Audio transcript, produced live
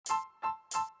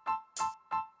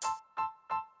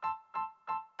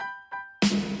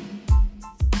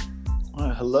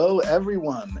Hello,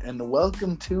 everyone, and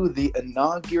welcome to the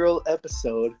inaugural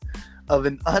episode of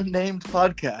an unnamed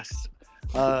podcast.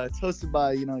 It's hosted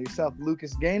by, yourself,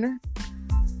 Lucas Gaynor,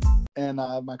 and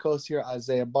my co-host here,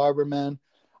 Isaiah Barber, man.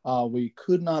 We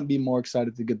could not be more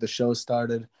excited to get the show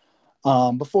started.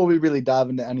 Before we really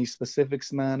dive into any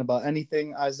specifics, man, about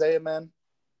anything, Isaiah, man,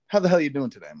 how the hell are you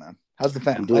doing today, man? How's the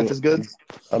fam? Life is good?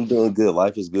 I'm doing good.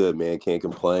 Life is good, man. Can't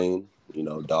complain.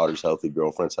 Daughter's healthy,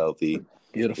 girlfriend's healthy.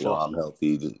 Beautiful. I'm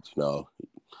healthy.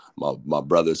 My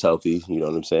brother's healthy. You know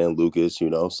what I'm saying? Lucas,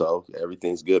 so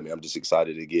everything's good, man. I'm just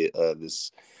excited to get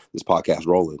this podcast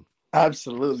rolling.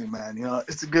 Absolutely, man.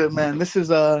 It's a good, man. This is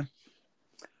an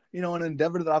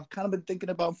endeavor that I've kind of been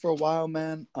thinking about for a while,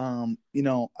 man.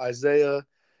 Isaiah,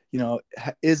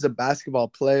 is a basketball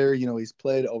player. He's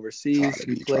played overseas.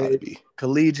 He played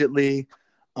collegiately.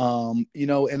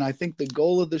 And I think the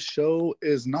goal of the show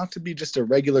is not to be just a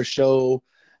regular show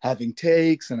having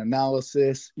takes and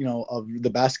analysis, of the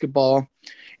basketball.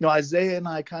 Isaiah and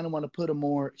I kind of want to put a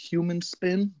more human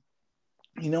spin,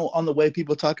 on the way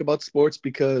people talk about sports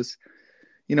because,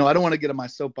 I don't want to get on my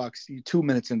soapbox 2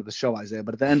 minutes into the show, Isaiah,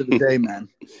 but at the end of the day, man,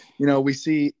 we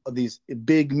see these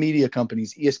big media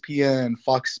companies, ESPN,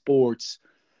 Fox Sports,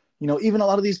 even a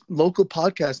lot of these local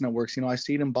podcast networks, I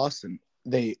see it in Boston.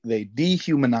 They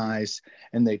dehumanize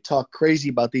and they talk crazy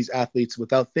about these athletes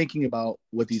without thinking about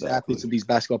what these athletes and these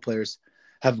basketball players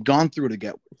have gone through to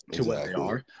get to where they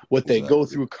are, what they go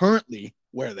through currently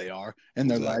where they are in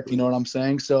their life. You know what I'm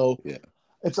saying? So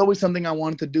it's always something I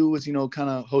wanted to do is, kind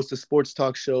of host a sports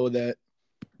talk show that,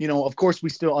 of course we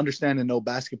still understand and know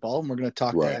basketball and we're going to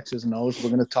talk to X's and O's. We're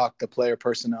going to talk to player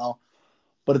personnel.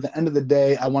 But at the end of the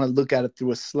day, I want to look at it through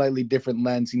a slightly different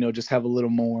lens, just have a little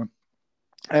more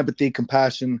empathy,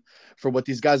 compassion for what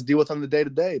these guys deal with on the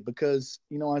day-to-day because,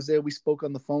 Isaiah, we spoke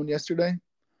on the phone yesterday.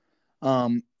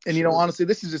 Honestly,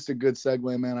 this is just a good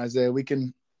segue, man, Isaiah. We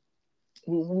can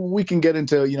get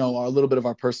into, a little bit of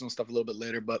our personal stuff a little bit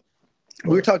later, but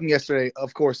we were talking yesterday,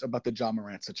 of course, about the Ja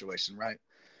Morant situation, right?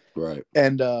 Right.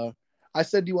 And I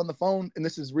said to you on the phone, and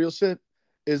this is real shit,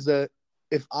 is that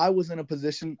if I was in a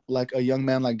position like a young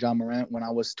man like Ja Morant when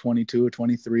I was 22 or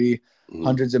 23,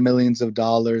 hundreds of millions of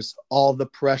dollars, all the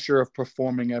pressure of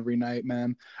performing every night,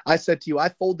 man. I said to you, I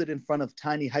folded in front of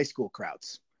tiny high school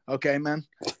crowds. Okay, man.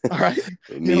 All right.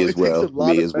 It takes a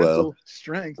lot of mental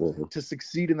strength to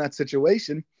succeed in that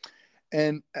situation.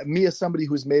 And me as somebody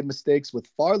who's made mistakes with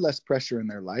far less pressure in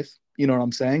their life, you know what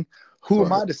I'm saying? Who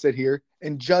am I to sit here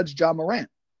and judge Ja Morant?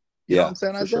 You know what I'm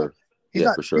saying, Isaiah?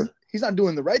 Sure. He's not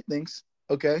doing the right things.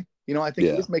 Okay. I think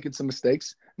he is making some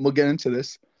mistakes and we'll get into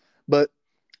this, but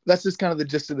that's just kind of the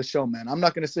gist of the show, man. I'm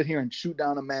not going to sit here and shoot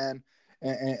down a man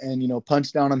and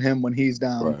punch down on him when he's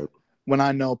down, when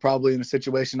I know probably in a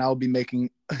situation I would be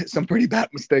making some pretty bad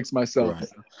mistakes myself. Right.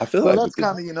 I feel like that's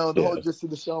kind of, the whole gist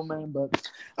of the show, man. But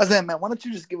Isaiah, man, why don't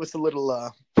you just give us a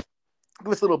little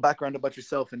background about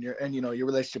yourself and your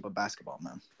relationship with basketball,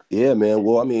 man? Yeah, man.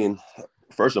 Well, I mean,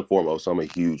 first and foremost, I'm a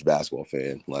huge basketball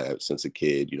fan. Like since a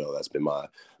kid, that's been my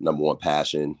number one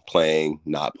passion, playing,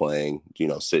 not playing,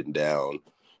 sitting down,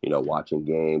 watching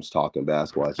games, talking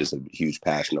basketball. It's just a huge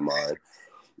passion of mine.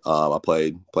 I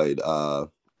played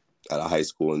at a high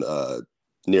school in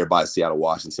nearby Seattle,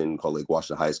 Washington, called Lake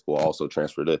Washington High School. I also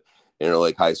transferred to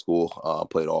Interlake High School,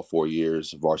 played all 4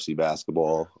 years varsity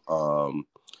basketball.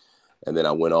 And then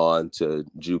I went on to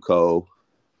JUCO,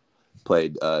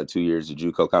 played 2 years at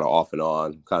JUCO, kind of off and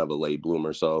on, kind of a late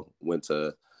bloomer. So went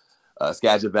to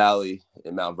Skagit Valley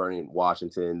in Mount Vernon,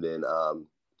 Washington, then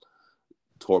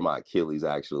tore my Achilles,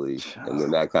 actually. And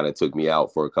then that kind of took me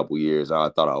out for a couple years. I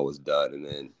thought I was done. And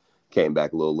then came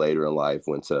back a little later in life,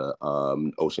 went to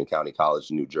Ocean County College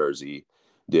in New Jersey,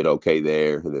 did okay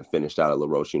there, and then finished out at La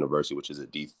Roche University, which is a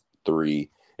D3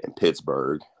 in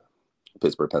Pittsburgh,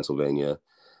 Pennsylvania.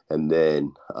 And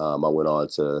then I went on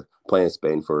to play in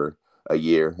Spain for a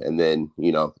year. And then,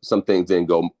 some things didn't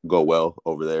go well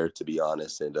over there, to be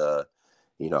honest. And, I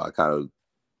kind of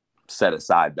set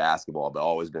aside basketball, but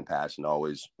always been passionate,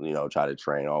 always, try to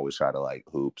train, always try to like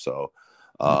hoop. So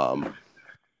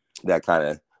that kind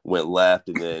of went left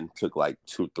and then took like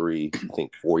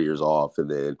 4 years off. And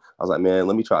then I was like, man,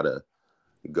 let me try to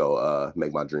go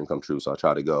make my dream come true. So I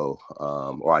tried to go,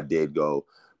 or I did go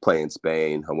play in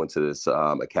Spain. I went to this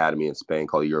academy in Spain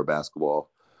called Eurobasketball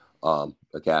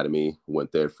Academy,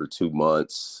 went there for 2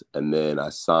 months. And then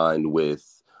I signed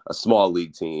with a small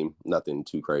league team, nothing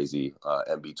too crazy,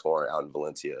 MB Torrent out in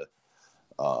Valencia.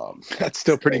 That's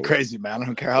still pretty crazy, man. I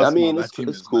don't care how small that team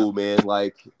is. It's cool, man.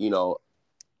 Like,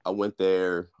 I went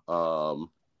there,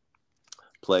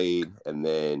 played, and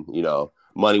then,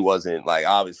 money wasn't like,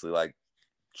 obviously, like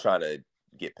trying to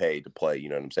get paid to play. You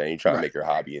know what I'm saying? You try to Right. make your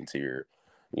hobby into your,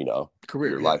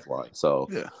 Career, your yeah. lifeline. So,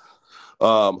 Yeah.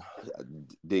 I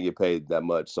didn't get paid that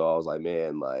much. So I was like,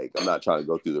 man, like, I'm not trying to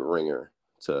go through the ringer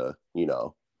to,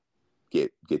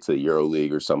 get to the Euro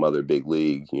League or some other big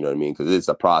league. You know what I mean? Because it's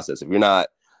a process. If you're not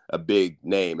a big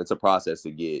name, it's a process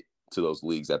to get to those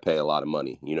leagues that pay a lot of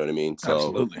money. You know what I mean? So,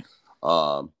 Absolutely.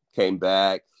 Came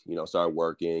back, started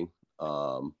working.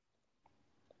 Met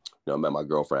my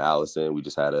girlfriend Allison. We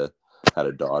just had a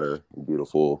daughter, a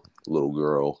beautiful little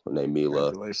girl named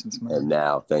Mila. Congratulations, man. And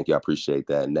now, thank you, I appreciate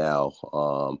that. Now,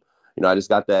 I just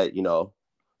got that,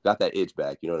 got that itch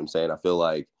back. You know what I'm saying? I feel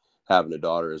like having a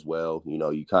daughter as well.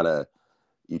 You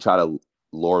try to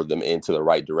lure them into the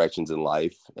right directions in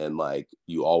life, and like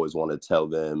you always want to tell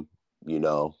them,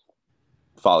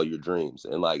 follow your dreams.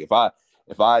 And like if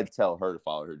I tell her to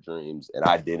follow her dreams and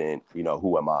I didn't,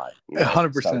 who am I?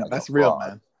 100%. That's real,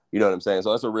 man. You know what I'm saying?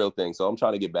 So that's a real thing. So I'm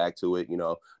trying to get back to it.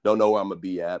 Don't know where I'm gonna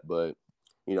be at, but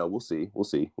we'll see.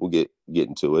 We'll get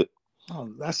into it. Oh,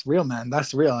 that's real, man.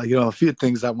 That's real. A few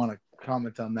things I want to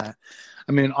comment on that.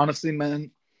 I mean, honestly,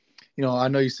 man, I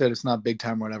know you said it's not big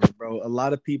time or whatever, bro. A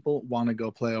lot of people want to go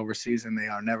play overseas and they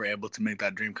are never able to make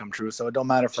that dream come true. So it don't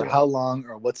matter for how long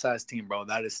or what size team, bro.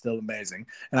 That is still amazing.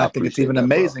 And I think it's even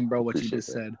amazing, bro, what you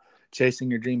just said,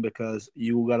 chasing your dream, because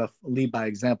you got to lead by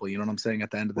example. You know what I'm saying? At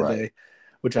the end of the day,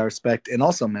 which I respect. And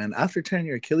also, man, after tearing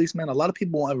your Achilles, man, a lot of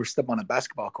people won't ever step on a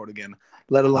basketball court again,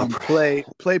 let alone play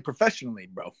professionally,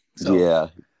 bro. So, yeah.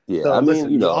 So, I mean,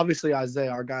 listen, obviously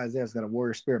Isaiah, our guy Isaiah's got a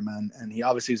warrior spirit, man, and he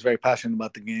obviously is very passionate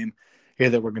about the game here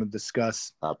that we're going to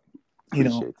discuss. I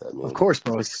appreciate that, man. Of course,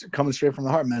 bro, it's coming straight from the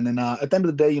heart, man. And at the end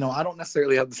of the day, I don't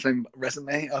necessarily have the same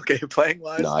resume, playing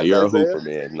wise. Nah, you're Isaiah. A hooper,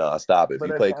 man. Nah, stop it. If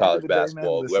you play college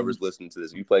basketball, whoever's listening to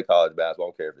this, if you play college basketball, I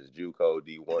don't care if it's JUCO,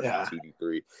 D1, D2,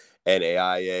 D3,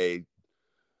 NAIA,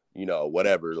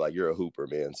 whatever, like you're a hooper,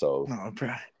 man. So no,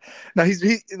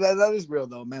 that is real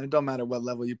though, man. It don't matter what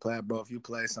level you play at, bro. If you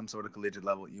play some sort of collegiate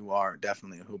level, you are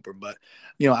definitely a hooper. But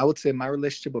I would say my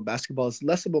relationship with basketball is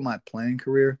less about my playing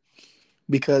career,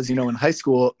 because in high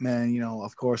school, man,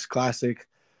 of course, classic.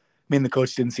 Me and the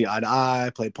coach didn't see eye to eye. I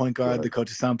played point guard. Right. The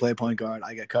coach's son played point guard.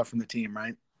 I get cut from the team,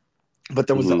 right? But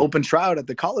there was an open tryout at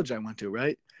the college I went to,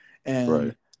 right?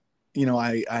 And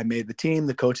I made the team.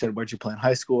 The coach said, "Where'd you play in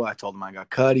high school?" I told him I got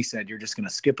cut. He said, "You're just going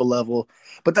to skip a level."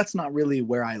 But that's not really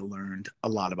where I learned a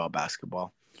lot about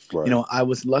basketball. Right. I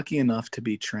was lucky enough to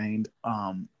be trained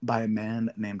by a man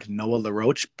named Nikola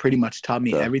Jokic. Pretty much taught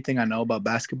me everything I know about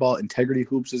basketball. Integrity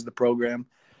Hoops is the program.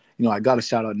 I got to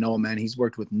shout out Noah, man. He's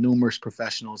worked with numerous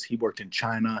professionals. He worked in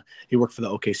China. He worked for the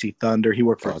OKC Thunder. He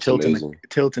worked for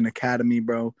Tilton Academy,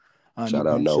 bro. Shout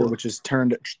out Noah, which has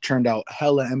turned out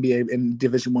hella NBA and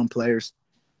Division I players.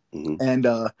 Mm-hmm. And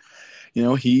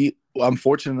I'm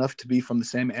fortunate enough to be from the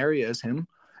same area as him.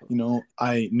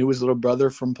 I knew his little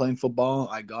brother from playing football.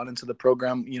 I got into the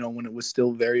program, when it was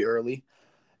still very early,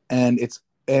 and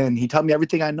he taught me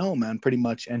everything I know, man, pretty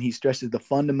much. And he stresses the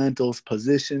fundamentals,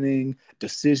 positioning,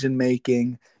 decision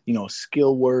making,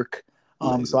 skill work.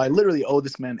 So I literally owe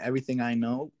this man everything I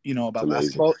know, about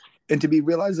basketball. And to be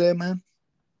realized there, man,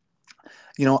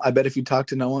 I bet if you talk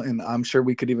to Noah, and I'm sure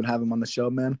we could even have him on the show,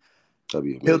 man,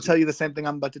 he'll tell you the same thing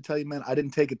I'm about to tell you, man. I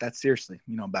didn't take it that seriously,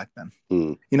 back then.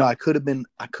 I could have been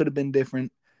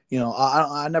different.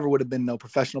 I never would have been no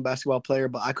professional basketball player,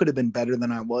 but I could have been better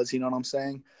than I was. You know what I'm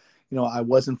saying? I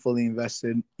wasn't fully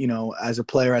invested, as a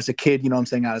player, as a kid, I'm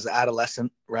saying, as an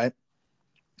adolescent, right?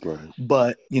 Right.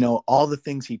 But, all the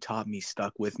things he taught me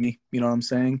stuck with me, you know what I'm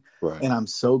saying? Right. And I'm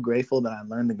so grateful that I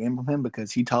learned the game from him,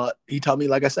 because he taught me,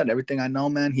 like I said, everything I know,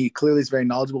 man. He clearly is very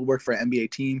knowledgeable, worked for an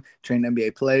NBA team, trained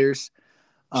NBA players.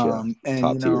 And,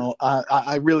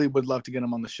 I really would love to get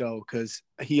him on the show, because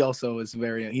he also is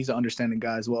he's an understanding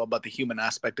guy as well about the human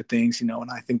aspect of things, and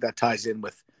I think that ties in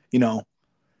with,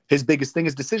 his biggest thing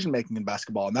is decision-making in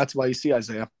basketball. And that's why you see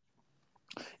Isaiah,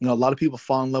 a lot of people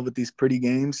fall in love with these pretty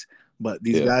games, but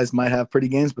these guys might have pretty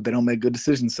games, but they don't make good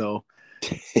decisions. So,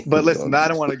 but listen, I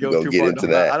don't want to go too far into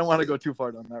that. I don't want to go too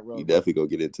far down that road. You definitely go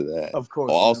get into that. Of course.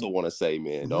 I also want to say,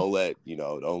 man, don't let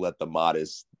the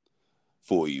modest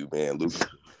fool you, man, Luke.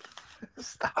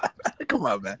 Stop. Come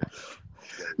on, man.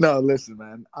 No, listen,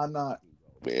 man. I'm not.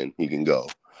 Man, he can go.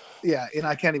 Yeah, and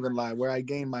I can't even lie. Where I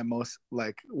gained my most,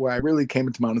 where I really came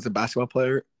into my own as a basketball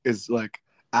player is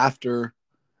after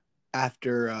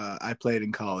I played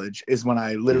in college, is when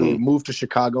I literally moved to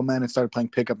Chicago, man, and started playing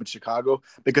pickup in Chicago.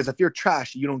 Because if you're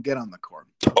trash, you don't get on the court.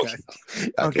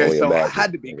 Okay. So I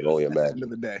had to be good at the end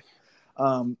of the day.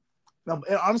 No,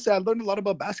 and honestly, I learned a lot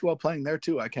about basketball playing there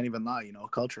too. I can't even lie,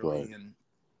 culturally, and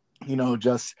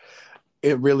just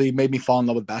it really made me fall in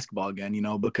love with basketball again, you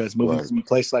know, because moving Right. from a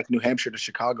place like New Hampshire to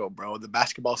Chicago, bro, the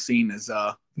basketball scene is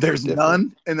It's there's different.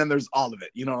 none and then there's all of it.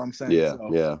 You know what I'm saying? Yeah, So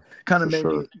yeah, kind of for made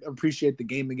sure. me appreciate the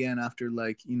game again after,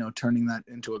 like, you know, turning that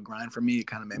into a grind for me. It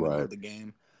kind of made me Right. love the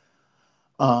game.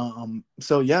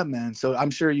 So yeah, man. So I'm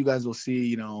sure you guys will see,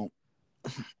 you know,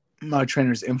 my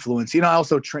trainer's influence. You know, I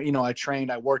also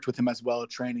I worked with him as well,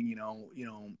 training,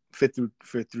 fifth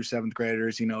through seventh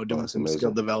graders, you know, Oh, doing that's some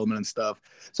skill amazing. development and stuff.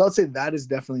 So I'd say that is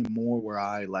definitely more where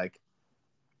I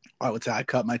would say I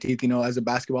cut my teeth, you know, as a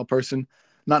basketball person,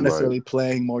 not Right. necessarily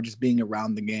playing, more just being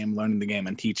around the game, learning the game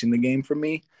and teaching the game for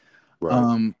me.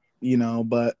 Right.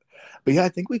 But yeah, I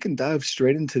think we can dive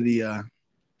straight into the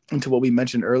into what we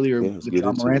mentioned earlier, Yeah, let's the get Ja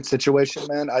into Morant it. situation,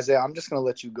 man. Isaiah, I'm just gonna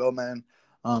let you go, man.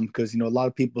 Because you know, a lot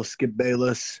of people skip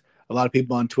Bayless. A lot of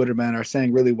people on Twitter, man, are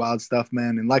saying really wild stuff,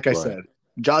 man. And like I Right. said,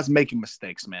 Ja's making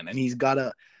mistakes, man, and he's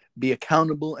gotta be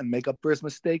accountable and make up for his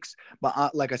mistakes.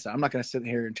 But like I said, I'm not gonna sit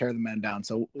here and tear the man down.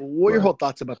 So, what are your Right. whole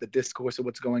thoughts about the discourse of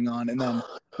what's going on, and then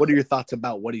what are your thoughts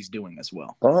about what he's doing as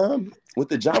well? With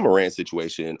the Ja Morant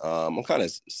situation, I'm kind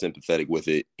of sympathetic with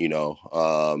it.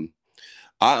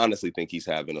 I honestly think he's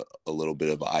having a little bit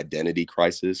of an identity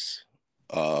crisis.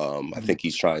 I think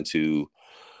he's trying to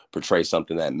portray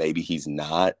something that maybe he's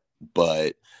not,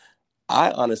 but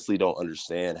I honestly don't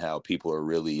understand how people are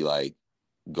really like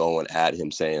going at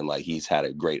him saying like he's had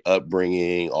a great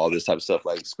upbringing, all this type of stuff.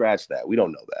 Like, scratch that. We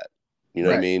don't know that. You know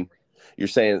what I Right, mean? You're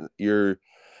saying you're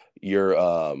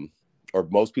or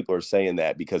most people are saying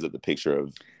that because of the picture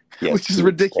of he has which is two of his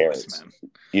ridiculous, parents. man.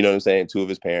 You know what I'm saying? Two of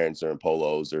his parents are in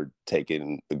polos or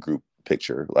taking a group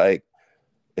picture. Like,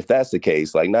 if that's the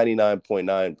case, like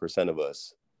 99.9% of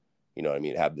us, you know what I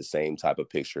mean, have the same type of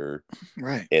picture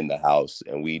Right, in the house,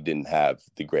 and we didn't have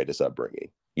the greatest upbringing.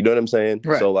 You know what I'm saying?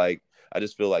 right. So like, I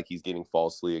just feel like he's getting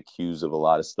falsely accused of a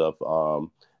lot of stuff.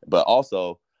 But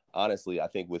also, honestly, I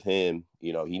think with him,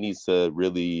 you know, he needs to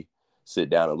really sit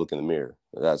down and look in the mirror.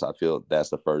 I feel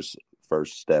that's the first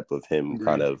step of him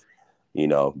kind Agreed. of, you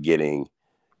know, getting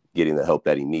the help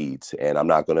that he needs. And I'm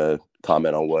not gonna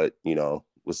comment on what, you know,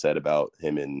 was said about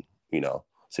him in, you know,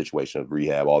 situation of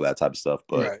rehab, all that type of stuff.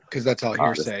 But Right, because that's all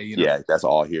honest, hearsay, you know. yeah, that's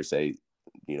all hearsay,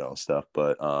 you know, stuff.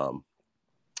 But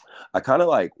I kind of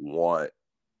like want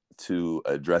to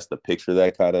address the picture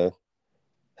that kind of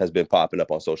has been popping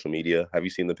up on social media. Have you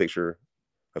seen the picture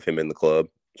of him in the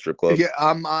strip club? Yeah,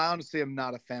 I honestly am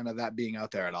not a fan of that being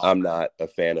out there at all, I'm man. not a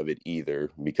fan of it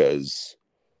either because,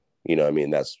 you know, I mean,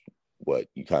 that's what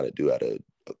you kind of do at a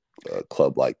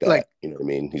club like Like, that. You know what I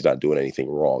mean? He's not doing anything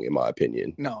wrong, in my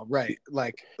opinion. no, right.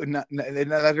 Like,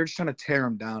 they're just trying to tear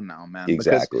him down now, man. Because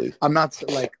Exactly. I'm not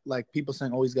like people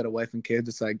saying, "Oh, he's got a wife and kids."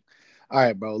 It's like, all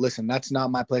right, bro. Listen, that's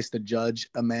not my place to judge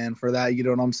a man for that. You know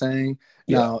what I'm saying?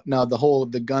 Yeah. Now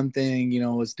the gun thing, you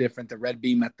know, is different. The red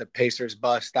beam at the Pacers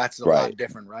bus, that's a lot Right.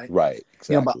 different, right? Right.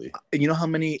 You know, but Exactly. you know how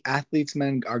many athletes,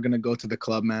 man, are gonna go to the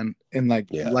club, man, and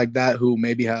Yeah. like that, who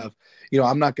maybe have, you know,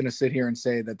 I'm not gonna sit here and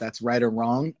say that that's right or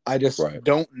wrong. I just Right.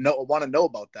 don't want to know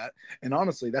about that. And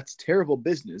honestly, that's terrible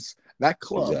business. That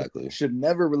club Exactly. should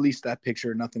never release that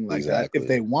picture or nothing like that. If Exactly.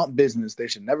 they want business, they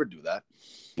should never do that.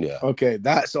 Yeah. Okay,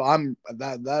 that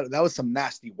was some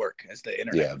nasty work, as the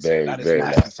internet Yeah. would say. Very, That is very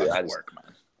nasty nasty. fucking work,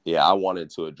 man. Yeah, I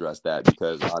wanted to address that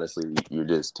because honestly, you're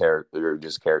just character. You're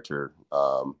just trying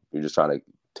to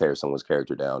tear someone's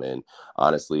character down. And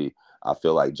honestly, I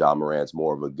feel like Ja Morant's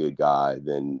more of a good guy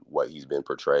than what he's been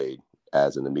portrayed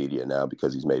as in the media now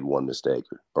because he's made one mistake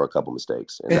or a couple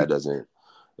mistakes, and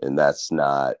And that's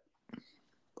not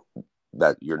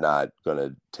that you're not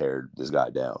gonna tear this guy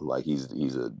down. Like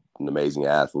an amazing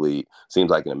athlete,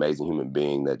 seems like an amazing human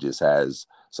being that just has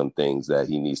some things that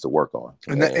he needs to work on.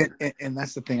 and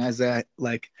that's the thing, is that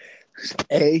like,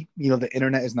 you know, the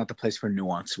internet is not the place for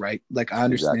nuance, right? Like, I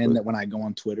understand Exactly. that when I go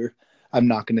on Twitter, I'm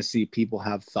not going to see people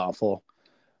have thoughtful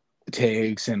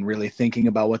takes and really thinking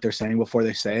about what they're saying before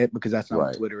they say it, because that's not what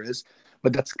Right. Twitter is.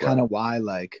 But that's kind Right. of why,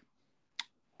 like,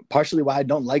 partially why I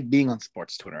don't like being on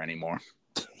sports Twitter anymore.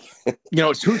 You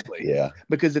know, truthfully, Yeah.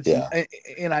 because it's, Yeah.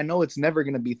 and I know it's never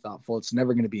going to be thoughtful, it's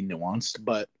never going to be nuanced,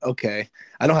 but okay,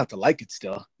 I don't have to like it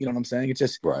still. You know what I'm saying? It's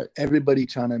just Right. everybody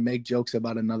trying to make jokes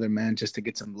about another man just to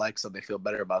get some likes so they feel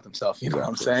better about themselves. You know what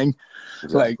I'm Exactly. saying?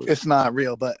 Like, Exactly. it's not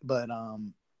real, but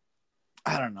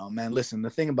I don't know, man. Listen, the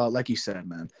thing about, like you said,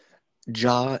 man,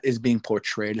 Ja is being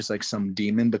portrayed as like some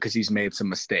demon because he's made some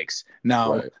mistakes.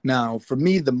 Right. Now for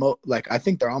me, I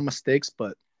think they're all mistakes,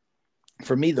 but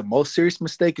for me, the most serious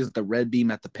mistake is the red beam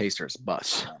at the Pacers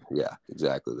bus. Yeah,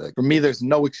 exactly. For me, there's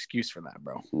no excuse for that,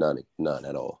 bro. None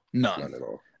at all. None. None at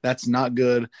all. That's not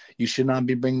good. You should not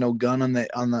be bringing no gun on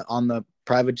the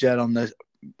private jet, on the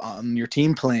on your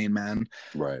team playing, man.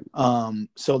 Right.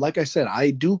 So like I said,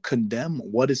 I do condemn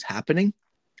what is happening.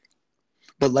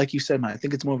 But like you said, man, I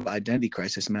think it's more of an identity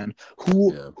crisis, man.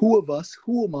 Who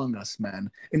among us, man,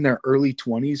 in their early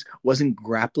 20s wasn't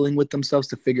grappling with themselves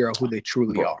to figure out who they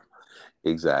truly are?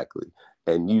 Exactly.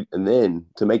 And then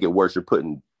to make it worse, you're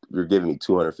giving me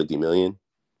 250 million.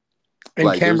 And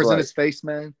like, cameras in his face,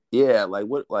 man. Yeah,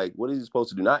 what is he supposed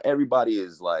to do? Not everybody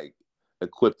is like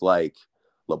equipped like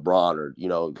LeBron or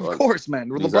Of course, man.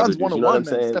 LeBron's 101,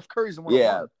 man. Steph Curry's 101.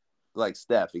 Yeah, like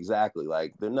Steph, exactly.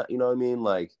 Like they're not, you know what I mean?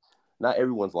 Like not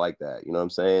everyone's like that. You know what I'm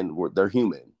saying? They're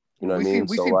human. You know what I mean?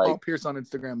 We seen Paul Pierce on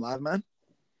Instagram Live, man.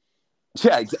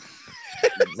 Yeah,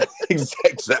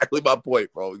 exactly my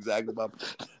point, bro. Exactly my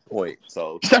point.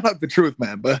 So shout out the truth,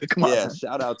 man. But come on. Yeah, man.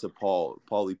 Shout out to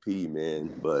Paulie P,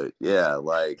 man. But yeah,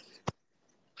 like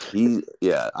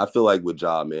I feel like with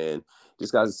Ja, man,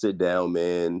 just got to sit down,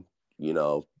 man.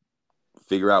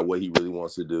 Figure out what he really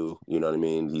wants to do. You know what I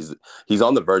mean? He's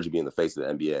on the verge of being the face of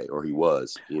the NBA, or he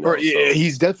was. He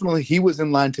was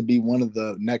in line to be one of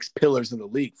the next pillars of the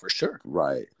league for sure.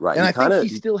 Right. And I think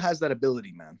he still has that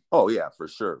ability, man. Oh yeah, for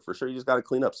sure. You just got to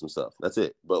clean up some stuff. That's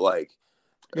it. But like,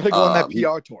 you gotta go on that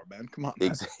PR tour, man. Come on,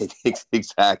 man.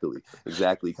 Exactly.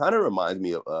 Kind of reminds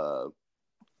me of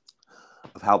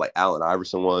how like Allen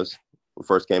Iverson was when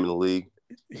first came in the league.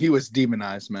 He was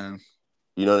demonized, man.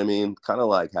 You know what I mean? Kind of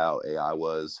like how AI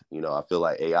was. I feel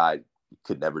like AI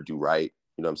could never do right.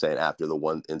 You know what I'm saying? After the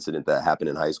one incident that happened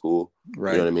in high school.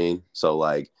 Right. You know what I mean? So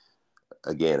like,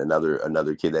 again,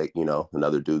 another kid that,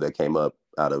 another dude that came up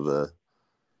out of an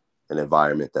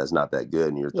environment that's not that good,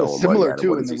 and you're throwing money at him.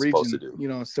 What is he supposed to do?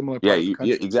 Similar part of the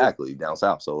country, exactly. Down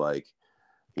south. So like,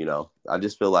 I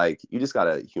just feel like you just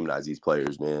gotta humanize these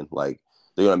players, man. Like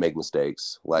they're gonna make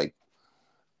mistakes. Like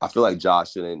I feel like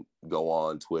Josh shouldn't go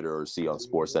on Twitter or see on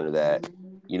SportsCenter that,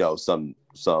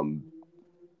 some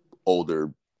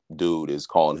older dude is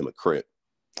calling him a crip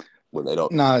when they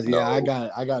don't. I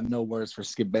got no words for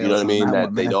Skip Bayless. You know what I mean?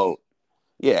 That they don't.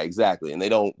 Yeah, exactly. And they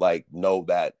don't like know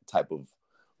that type of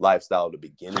lifestyle to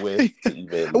begin with. To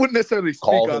even I wouldn't necessarily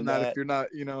speak on that if you're not,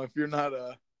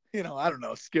 I don't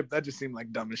know, Skip. That just seemed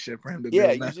like dumb as shit for him to do.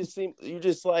 Yeah, you're just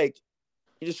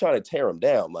trying to tear him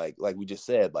down, like we just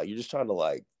said. Like you're just trying to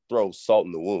like throw salt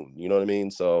in the wound. You know what I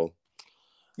mean? So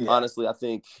honestly, I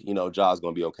think Ja's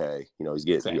gonna be okay. He's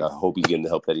getting. I hope he's getting the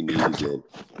help that he needs, and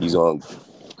he's gonna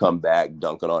come back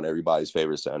dunking on everybody's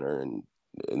favorite center,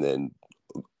 and then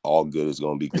all good is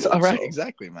gonna be good. It's all right,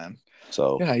 exactly, man.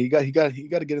 So yeah, you got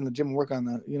to get in the gym and work on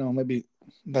that. Maybe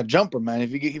that jumper, man.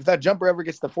 If that jumper ever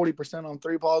gets to 40% on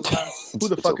three balls, man, who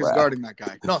the fuck is guarding that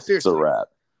guy? No, seriously, it's a wrap.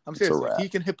 I'm serious. If he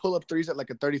can hit pull-up threes at like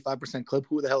a 35% clip,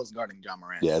 who the hell is guarding Ja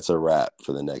Morant? Yeah, it's a wrap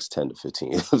for the next 10 to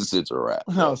 15 years. It's a wrap.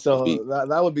 No, so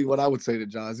that would be what I would say to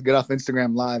Ja is get off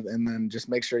Instagram Live and then just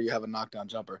make sure you have a knockdown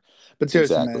jumper. But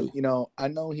seriously, man, I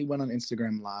know he went on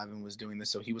Instagram Live and was doing this,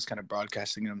 so he was kind of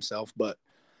broadcasting it himself. But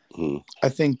I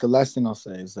think the last thing I'll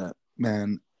say is that,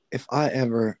 man, if I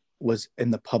ever was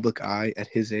in the public eye at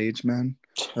his age, man,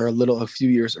 or a few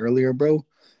years earlier, bro,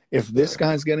 if this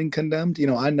guy's getting condemned,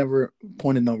 I never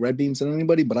pointed no red beams at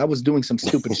anybody, but I was doing some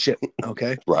stupid shit,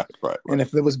 okay? Right. And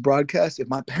if it was broadcast, if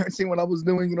my parents seen what I was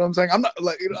doing, you know what I'm saying? I'm not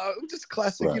like, just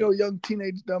classic, young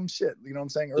teenage dumb shit, you know what I'm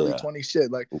saying? Early 20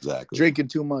 shit, like drinking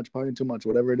too much, partying too much,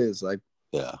 whatever it is, like,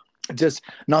 just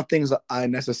not things that I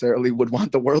necessarily would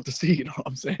want the world to see, you know what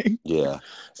I'm saying? Yeah.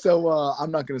 So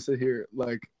I'm not going to sit here,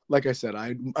 like I said,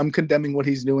 I'm condemning what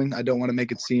he's doing. I don't want to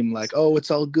make it seem like, oh,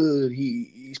 it's all good.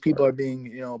 These people are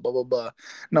being, blah, blah, blah.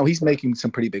 No, he's making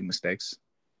some pretty big mistakes.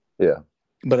 Yeah.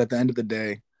 But at the end of the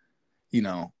day,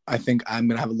 I think I'm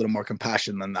going to have a little more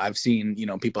compassion than I've seen,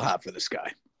 people have for this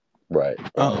guy. Right.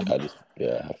 I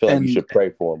feel like you should pray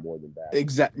for him more than that.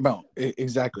 Exactly.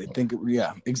 Exactly,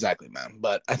 man.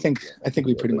 But I think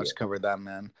we pretty much covered that,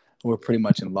 man. We're pretty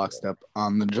much in lockstep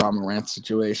on the Ja Morant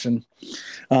situation.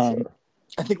 Sure.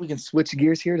 I think we can switch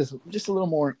gears here to just a little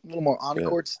more on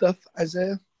court stuff,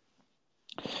 Isaiah.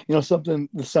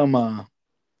 The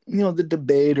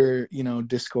debate or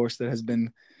discourse that has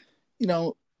been,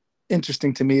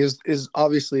 interesting to me is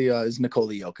obviously is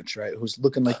Nikola Jokic, right? Who's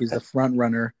looking like he's the front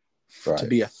runner to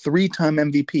be a 3-time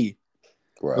MVP.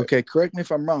 Right. Okay, correct me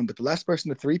if I'm wrong, but the last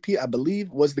person to 3-peat, I believe,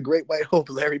 was the Great White Hope,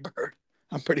 Larry Bird.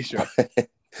 I'm pretty sure.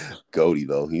 Goaty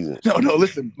though, No,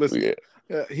 listen. Yeah.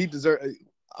 He deserves.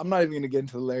 I'm not even going to get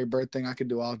into the Larry Bird thing. I could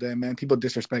do all day, man. People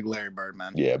disrespect Larry Bird,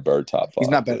 man. Yeah, Bird top 5. He's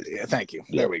not better. Yeah, thank you.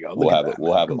 There we go. We'll have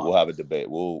a debate.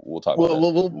 We'll talk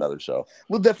about another show.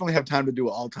 We'll definitely have time to do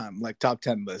an all-time like top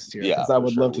 10 list here because I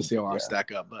would love to see how ours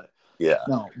stack up. But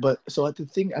so at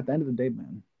the end of the day,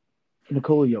 man,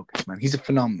 Nikola Jokic, man, he's a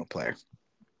phenomenal player.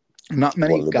 Not One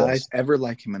many of the guys best. ever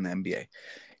like him in the NBA.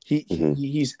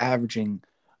 He's averaging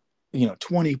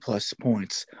 20 plus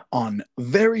points on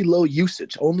very low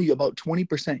usage, only about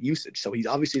 20% usage. So he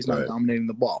obviously is not Right. dominating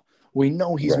the ball. We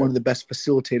know he's one Right. of the best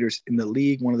facilitators in the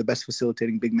league, one of the best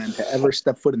facilitating big men to ever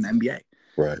step foot in the NBA.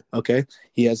 Right. Okay.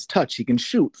 He has touch. He can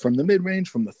shoot from the mid range,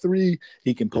 from the three.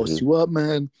 He can post you up,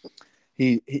 man.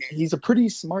 He's a pretty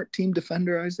smart team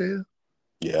defender, Isaiah.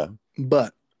 Yeah.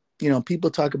 But, people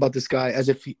talk about this guy as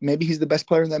if maybe he's the best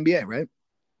player in the NBA, right?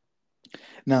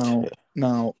 Now,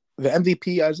 the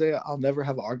MVP, Isaiah, I'll never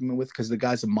have an argument with because the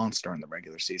guy's a monster in the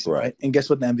regular season, right? And guess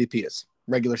what the MVP is?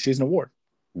 Regular season award.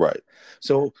 Right.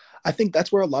 So I think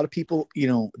that's where a lot of people,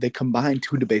 they combine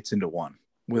two debates into one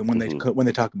when they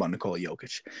talk about Nikola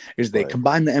Jokic, is they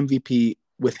combine the MVP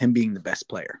with him being the best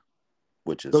player.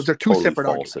 Which is those are two separate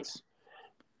arguments.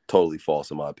 Totally false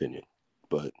in my opinion.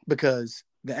 But because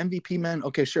the MVP, man,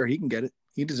 okay, sure, he can get it.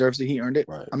 He deserves it. He earned it.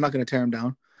 Right. I'm not going to tear him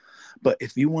down. But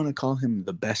if you want to call him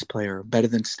the best player, better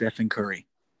than Stephen Curry,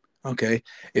 okay,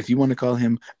 if you want to call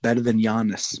him better than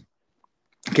Giannis,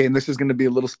 okay, and this is going to be a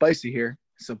little spicy here,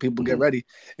 so people get ready.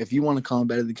 If you want to call him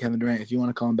better than Kevin Durant, if you want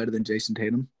to call him better than Jason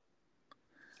Tatum,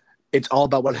 it's all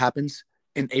about what happens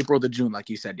in April to June, like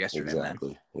you said yesterday, man.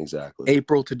 Exactly.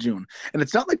 April to June. And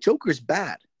it's not like Joker's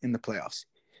bad in the playoffs.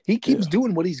 He keeps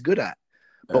doing what he's good at.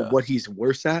 But what he's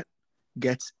worse at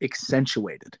gets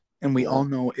accentuated. And we all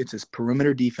know it's his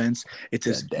perimeter defense. It's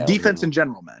his defense in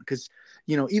general, man. Because,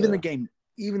 even the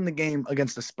game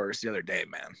against the Spurs the other day,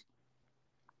 man,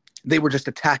 they were just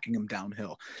attacking him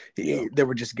downhill. They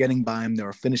were just getting by him. They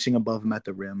were finishing above him at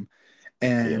the rim.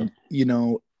 And,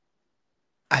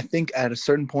 I think at a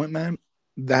certain point, man,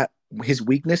 that his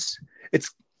weakness,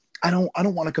 I don't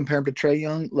want to compare him to Trae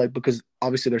Young, because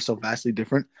obviously they're so vastly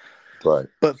different. Right.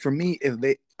 But for me,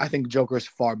 I think Joker is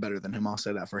far better than him. I'll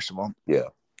say that first of all. Yeah.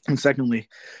 And secondly,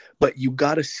 but you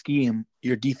got to scheme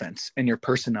your defense and your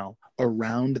personnel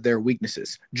around their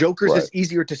weaknesses. Joker's is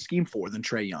easier to scheme for than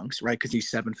Trae Young's, right? Because he's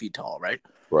 7 feet tall, right?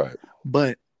 Right.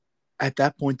 But at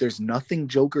that point, there's nothing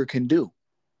Joker can do.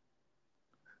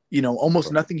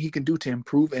 Almost nothing he can do to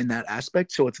improve in that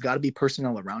aspect. So it's got to be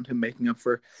personnel around him making up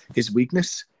for his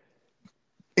weakness.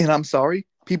 And I'm sorry,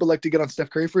 people like to get on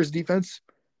Steph Curry for his defense.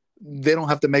 They don't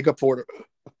have to make up for it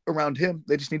around him.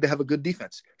 They just need to have a good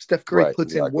defense. Steph Curry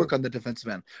puts in work on the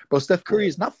defensive end. Bro, Steph Curry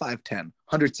is not 5'10",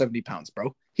 170 pounds,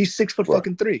 bro. He's 6 foot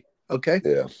fucking 3, okay?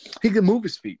 Yeah. He can move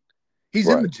his feet. He's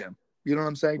in the gym. You know what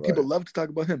I'm saying? People love to talk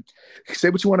about him.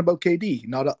 Say what you want about KD.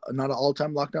 Not an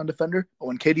all-time lockdown defender, but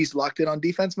when KD's locked in on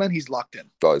defense, man, he's locked in.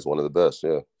 Oh, he's one of the best,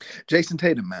 yeah. Jason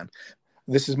Tatum, man.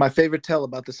 This is my favorite tell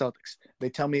about the Celtics. They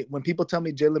tell me, when people tell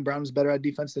me Jaylen Brown is better at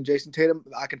defense than Jason Tatum,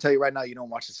 I can tell you right now, you don't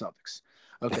watch the Celtics.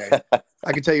 Okay.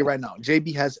 I can tell you right now,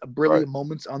 JB has brilliant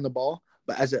moments on the ball,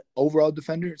 but as an overall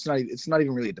defender, it's not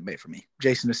even really a debate for me.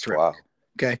 Jason is terrific. Wow.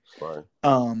 Okay. Right.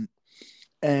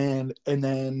 And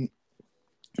then,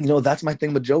 that's my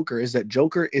thing with Joker, is that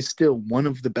Joker is still one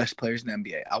of the best players in the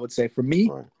NBA. I would say for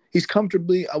me, he's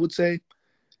comfortably, I would say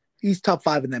he's top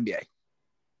 5 in the NBA.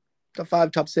 Top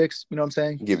 5, top 6, you know what I'm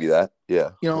saying? Give you that. Yeah.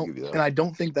 I'll give you that. And I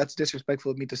don't think that's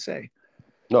disrespectful of me to say.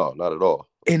 No, not at all.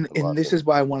 And this is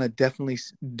why I want to definitely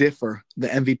differ the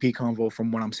MVP convo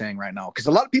from what I'm saying right now. Because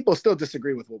a lot of people still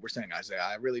disagree with what we're saying, Isaiah.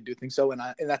 I really do think so. And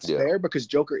that's fair, because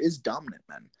Joker is dominant,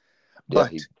 man.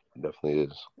 But he definitely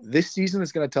is. This season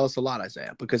is going to tell us a lot,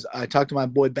 Isaiah, because I talked to my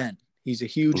boy Ben. He's a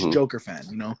huge Joker fan,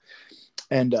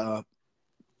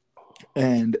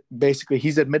 and basically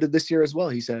he's admitted this year as well.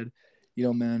 He said,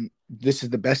 man, this is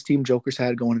the best team Joker's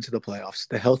had going into the playoffs,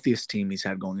 the healthiest team he's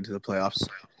had going into the playoffs.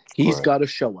 He's got to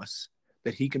show us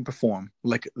that he can perform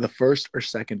like the first or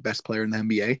second best player in the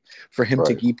NBA for him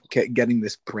to keep getting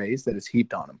this praise that is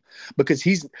heaped on him. Because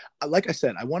he's, like I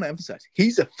said, I want to emphasize,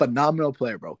 he's a phenomenal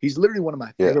player, bro. He's literally one of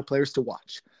my favorite players to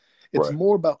watch. It's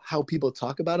more about how people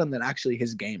talk about him than actually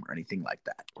his game or anything like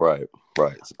that. Right.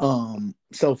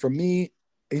 So for me,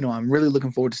 I'm really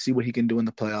looking forward to see what he can do in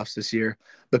the playoffs this year.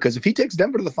 Because if he takes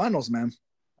Denver to the finals, man.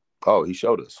 Oh, he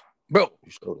showed us. Bro,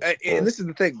 and this is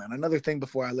the thing, man. Another thing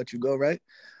before I let you go, right?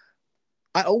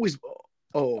 I always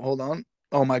 – hold on.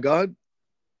 Oh, my God.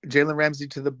 Jalen Ramsey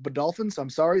to the Dolphins. I'm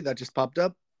sorry. That just popped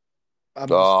up.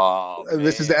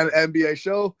 This is the NBA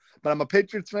show, but I'm a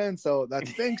Patriots fan, so that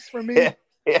stinks for me.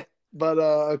 But,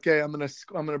 okay, I'm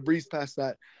gonna breeze past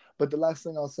that. But the last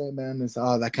thing I'll say, man, is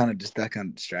that kind of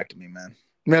distracted me, man.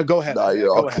 Man, go ahead. Nah, you're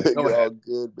go all ahead. good. Go you're ahead. all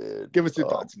good, man. Give us your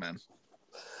thoughts, man.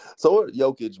 So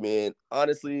Jokic, man,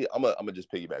 honestly, I'm gonna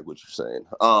just piggyback what you're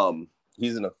saying.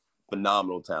 He's a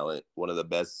phenomenal talent, one of the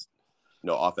best,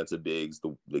 offensive bigs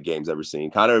the game's ever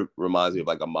seen. Kind of reminds me of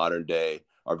like a modern day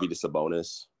Arvydas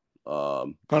Sabonis.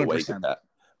 The way 100%. that,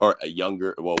 or a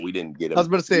younger. Well, we didn't get him. I was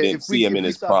about to say, we didn't see him in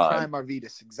his saw prime.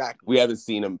 Arvydas, exactly. We haven't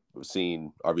seen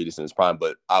Arvydas in his prime,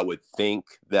 but I would think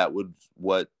that would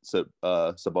what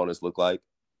Sabonis looked like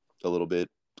a little bit,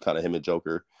 kind of him and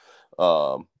Joker.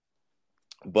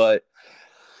 But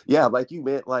yeah, like you,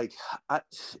 man, like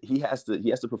he has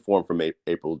to perform from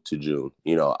April to June.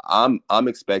 You know, I'm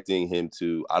expecting him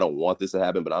to. I don't want this to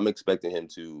happen, but I'm expecting him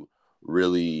to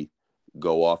really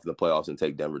go off in the playoffs and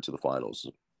take Denver to the finals.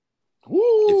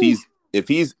 Woo! If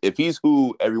he's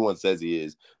who everyone says he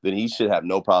is, then he should have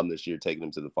no problem this year taking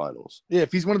him to the finals. Yeah,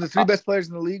 if he's one of the three best players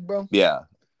in the league, bro. Yeah,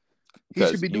 he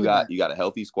should be doing that. You got a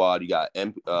healthy squad. You got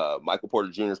Michael Porter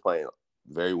Jr. is playing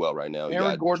very well right now.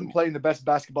 Aaron Gordon playing the best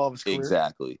basketball of his career.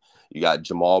 Exactly. You got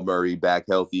Jamal Murray back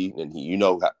healthy, and you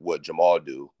know what Jamal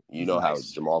do. You know how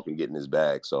Jamal can get in his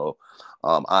bag. So,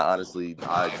 I agree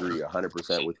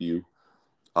 100% with you.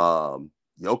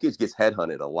 Jokic gets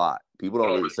headhunted a lot. People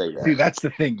don't really say that. Dude, that's the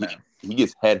thing, man. He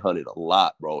gets headhunted a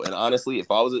lot, bro. And honestly,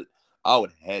 if I was I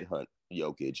would headhunt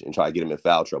Jokic and try to get him in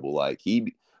foul trouble. Like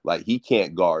he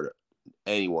can't guard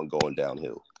anyone going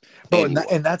downhill. Bro,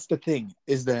 and that's the thing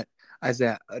is that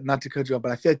Isaiah, not to cut you off,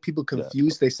 but I feel like people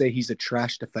confuse. They say he's a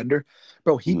trash defender.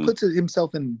 Bro, he puts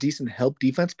himself in decent help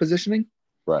defense positioning.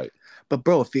 Right. But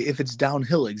bro, if it's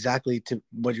downhill, exactly to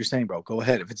what you're saying, bro, go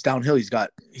ahead. If it's downhill, he's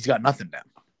got nothing down.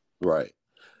 Right.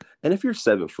 And if you're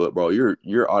 7 foot, bro,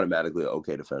 you're automatically an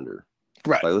okay defender.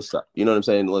 Right. Like, let's stop. You know what I'm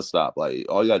saying? Let's stop. Like,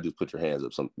 all you gotta do is put your hands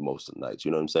up most of the nights.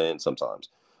 You know what I'm saying? Sometimes.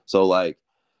 So like,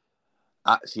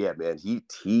 man,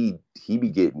 he be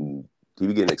getting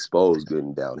exposed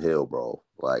getting downhill, bro.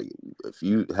 Like, if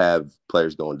you have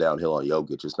players going downhill on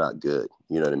Jokic, it's not good.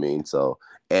 You know what I mean? So,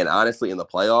 and honestly, in the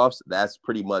playoffs, that's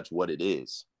pretty much what it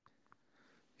is.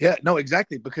 Yeah, no,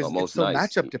 exactly, because it's so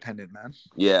matchup dependent, man.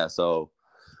 Yeah, so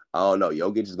I don't know.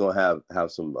 Jokic is gonna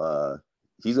have some.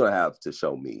 He's gonna have to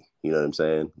show me. You know what I'm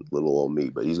saying? Little old me,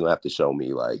 but he's gonna have to show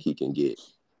me like he can get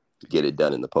it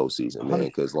done in the postseason, man.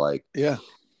 Because like, yeah.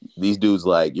 These dudes,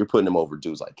 like, you're putting them over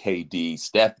dudes like KD,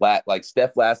 Steph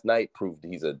last night proved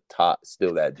he's a top,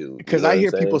 still that dude. Because I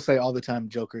hear people say all the time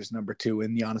Joker's number 2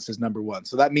 and Giannis is number 1.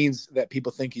 So that means that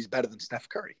people think he's better than Steph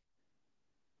Curry.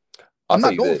 I'm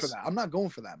not going for that. I'm not going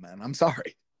for that, man. I'm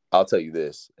sorry. I'll tell you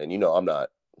this, and I'm not.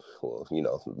 Well,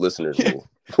 listeners will.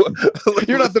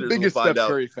 You're not the biggest Steph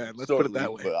Curry fan. Let's put it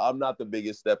that way. But I'm not the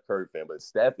biggest Steph Curry fan, but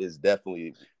Steph is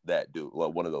definitely that dude.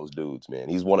 Well, one of those dudes, man.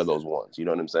 He's one of those ones. You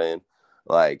know what I'm saying?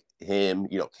 Like him,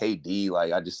 KD,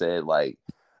 like I just said, like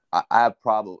I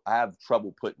have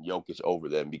trouble putting Jokic over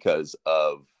them because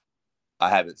of I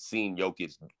haven't seen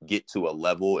Jokic get to a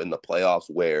level in the playoffs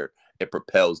where it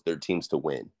propels their teams to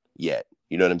win yet.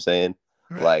 You know what I'm saying?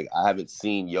 Right. Like I haven't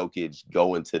seen Jokic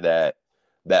go into that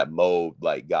mode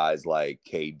like guys like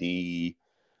KD,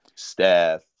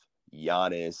 Steph,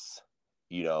 Giannis,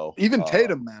 even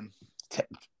Tatum, man.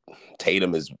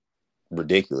 Tatum is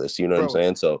ridiculous, you know what I'm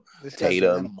saying? So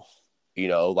Tatum,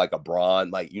 like a Bron,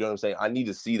 like, you know what I'm saying? I need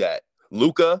to see that.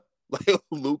 Luka.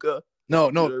 No,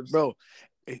 bro.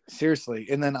 Seriously.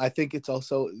 And then I think it's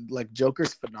also like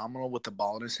Joker's phenomenal with the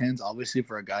ball in his hands, obviously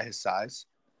for a guy his size.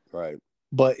 Right.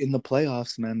 But in the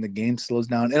playoffs, man, the game slows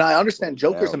down. And I understand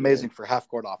Joker's amazing for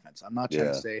half-court offense. I'm not trying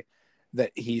to say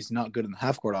that he's not good in the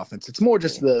half-court offense. It's more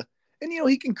just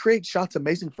he can create shots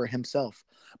amazing for himself.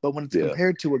 But when it's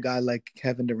compared to a guy like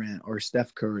Kevin Durant or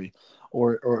Steph Curry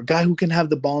or a guy who can have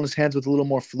the ball in his hands with a little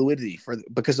more fluidity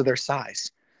because of their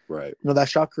size. Right. That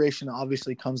shot creation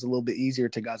obviously comes a little bit easier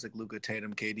to guys like Luka,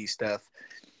 Tatum, KD, Steph.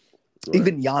 Right.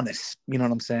 Even Giannis, you know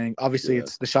what I'm saying? Obviously,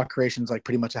 it's the shot creation is like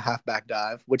pretty much a half-back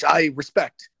dive, which I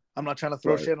respect. I'm not trying to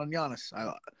throw shit on Giannis.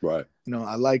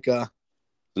 I like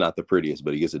not the prettiest,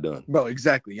 but he gets it done. Bro,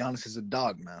 exactly. Giannis is a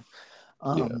dog,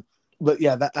 man. But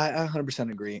yeah, that I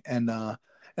 100% agree. And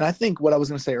I think what I was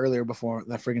gonna say earlier before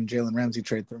that friggin' Jalen Ramsey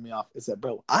trade threw me off is that,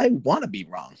 bro, I want to be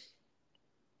wrong.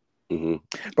 Mm-hmm.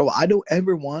 Bro, I don't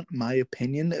ever want my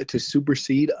opinion to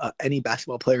supersede any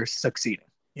basketball player succeeding.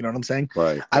 You know what I'm saying?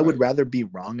 Right. I would rather be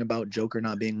wrong about Joker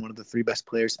not being one of the 3 best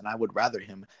players, and I would rather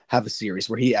him have a series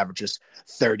where he averages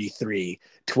 33,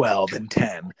 12, and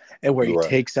 10, and where he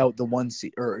takes out the 1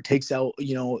 seed or takes out,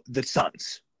 the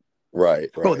Suns. Right.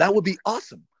 Bro, that would be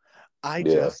awesome. I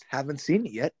just haven't seen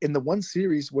it yet. In the one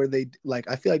series where they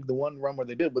I feel like the one run where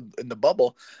they did in the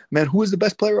bubble, man, who is the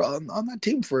best player on that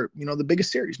team for the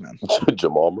biggest series, man?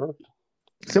 Jamal Murray.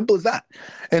 Simple as that.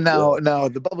 And now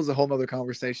the bubble's a whole nother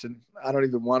conversation. I don't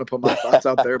even want to put my thoughts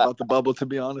out there about the bubble, to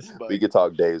be honest. But we could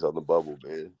talk days on the bubble,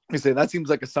 man. You say that seems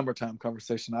like a summertime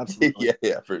conversation. Absolutely.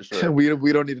 yeah, for sure.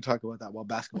 We don't need to talk about that while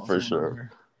basketball. For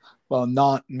sure. Well,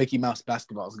 not Mickey Mouse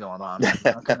basketball is going on.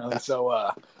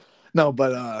 So No,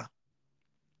 but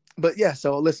yeah.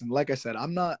 So listen, like I said,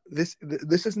 I'm not this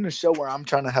isn't a show where I'm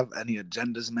trying to have any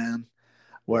agendas, man.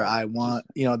 Where Right. I want,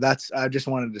 you know, that's I just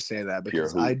wanted to say that Pure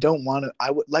because I hoop. don't want to.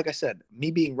 I would, like I said, me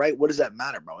being right. What does that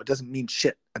matter, bro? It doesn't mean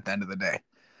shit at the end of the day.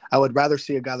 I would rather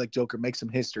see a guy like Joker make some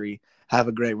history, have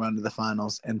a great run to the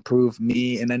finals, and prove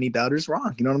me and any doubters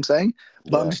wrong. You know what I'm saying?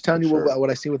 But I'm Yeah, just telling for you sure. what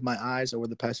I see with my eyes over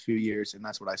the past few years, and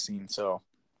that's what I've seen. So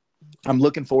I'm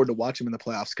looking forward to watching him in the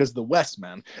playoffs because the West,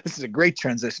 man, this is a great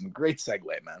transition, great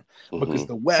segue, man. Because Hmm.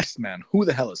 the West, man, who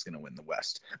the hell is going to win the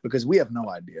West? Because we have no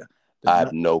idea. I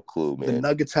have no clue, The man.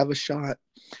 Nuggets have a shot.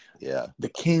 Yeah. The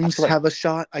I Kings feel like have a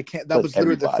shot. I can't. That like was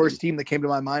literally the everybody. first team that came to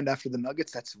my mind after the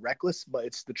Nuggets. That's reckless, but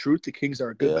it's the truth. The Kings are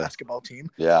a good Yeah. basketball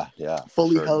team. Yeah, for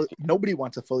Fully sure. healthy. Nobody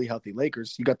wants a fully healthy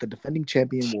Lakers. You got the defending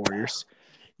champion Warriors.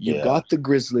 You Yeah. got the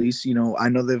Grizzlies. You know, I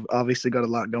know they've obviously got a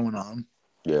lot going on.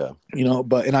 Yeah. You know,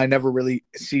 but and I never really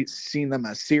seen them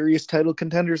as serious title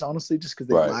contenders, honestly, just because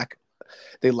Right.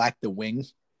 they lack the wing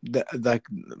that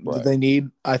Right. they need.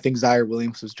 I think Zaire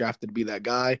Williams was drafted to be that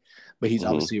guy, but he's Hmm.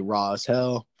 obviously raw as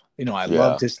hell. You know,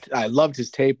 Yeah. I loved his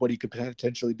tape, what he could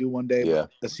potentially do one day,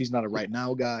 but Yeah. he's not a right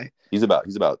now guy. He's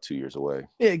about 2 years away.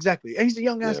 Yeah, exactly. And he's a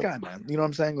young ass Yeah. guy, man. You know what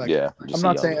I'm saying? Like, Yeah. Just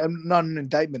a young one. I'm not an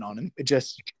indictment on him.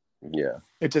 Yeah.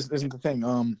 It just isn't the thing.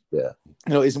 Yeah.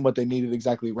 You know, isn't what they needed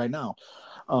exactly right now.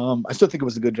 I still think it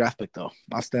was a good draft pick, though.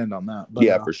 I'll stand on that. But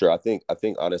Yeah, for sure. I think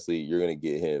honestly, you're gonna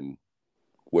get him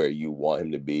where you want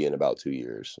him to be in about 2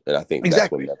 years, and I think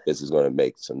that's when exactly. Memphis is gonna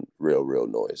make some real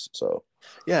noise. So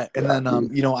Yeah, and yeah, I then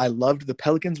agree. you know, I loved the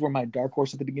Pelicans were my dark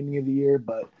horse at the beginning of the year,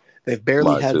 but they've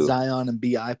barely Mine had too. Zion and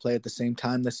Bi play at the same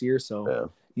time this year, so Yeah.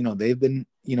 you know they've been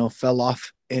fell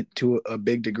off to a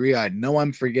big degree. I know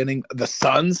I'm forgetting the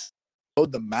Suns,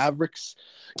 the Mavericks.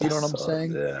 You know what I'm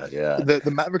saying? Yeah. Yeah.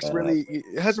 The Mavericks Uh, really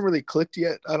it hasn't really clicked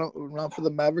yet. I don't not for the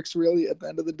Mavericks really at the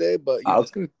end of the day, but you know I'll.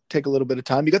 it's going to take a little bit of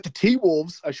time. You got the T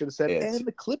Wolves, I should have said, It's and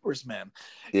the Clippers, man.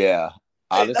 yeah.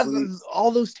 Honestly, All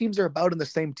those teams are about in the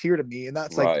same tier to me, and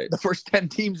that's like right. the first 10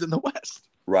 teams in the West,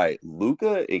 Right.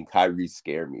 Luca and Kyrie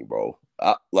scare me, bro.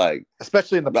 Like,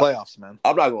 especially in the not, playoffs, man.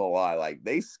 I'm not gonna lie. Like,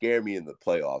 they scare me in the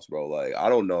playoffs, bro. Like, I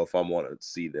don't know if I want to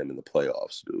see them in the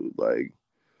playoffs, dude. Like,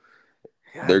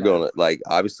 Yeah, they're man. gonna like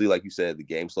obviously, like you said, the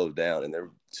game slows down, and they're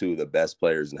two of the best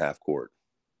players in half court.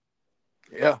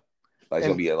 Yeah, Like, it's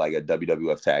gonna and be like a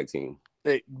WWF tag team.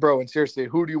 hey, bro, and seriously,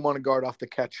 who do you want to guard off the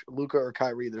catch, Luca or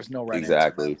Kyrie? There's no right answer, man.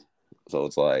 Exactly. So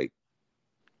it's like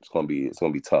it's gonna be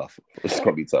tough. It's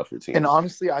gonna be tough for And teams.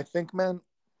 honestly, I think, man,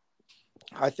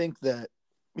 I think that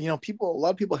a lot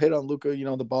of people hate on Luca. You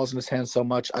know, the ball's in his hands so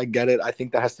much. I get it. I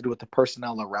think that has to do with the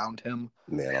personnel around him.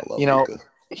 Man, I love You know, Luca.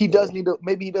 he Yeah. does need to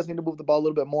maybe he does need to move the ball a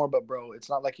little bit more, but bro, it's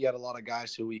not like he had a lot of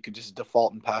guys who he could just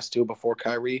default and pass to before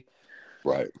Kyrie.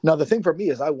 Right. Now the thing for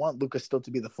me is I want Lucas still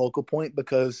to be the focal point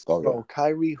because Okay. bro,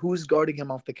 Kyrie, who's guarding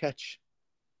him off the catch?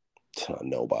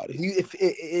 Nobody.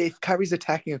 If Kyrie's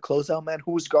attacking a closeout, man,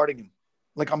 who's guarding him?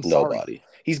 Like I'm sorry, Nobody.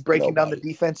 he's breaking down the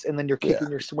Nobody. defense, and then you're Yeah. kicking,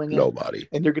 you're swinging, Nobody.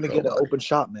 and you're gonna get an Nobody. open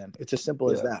shot, man. It's as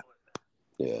simple as Yeah. that.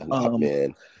 Yeah. Um,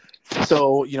 Man.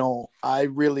 so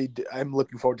I'm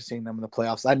looking forward to seeing them in the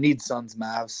playoffs. I need Suns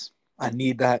Mavs. I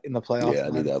need that in the playoffs, Yeah, I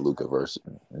need man. that Luca versus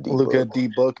D Luka Book. D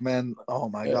Book, man. Oh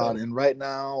my Yeah. God! And right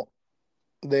now,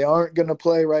 they aren't gonna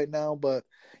play right now, but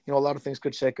a lot of things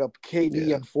could shake up. KD,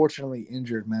 Yeah. unfortunately,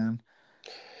 injured, man.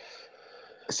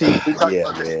 See, we talked Yeah,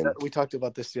 about this. man. We talked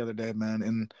about this the other day, man,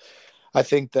 and I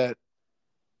think that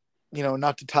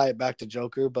not to tie it back to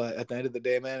Joker, but at the end of the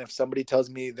day, man, if somebody tells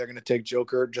me they're gonna take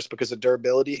Joker just because of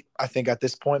durability, I think at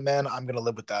this point, man, I'm gonna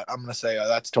live with that. I'm gonna say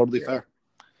that's totally Yeah. fair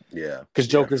Yeah. because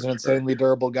Yeah, Joker's for an sure. insanely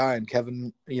durable guy, and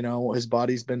Kevin, his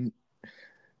body's been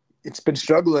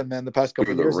struggling, man, the past He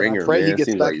couple was of a years, and I ringer, pray he man. gets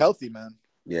Seems back like healthy, man.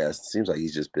 yeah, it seems like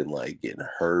he's just been like getting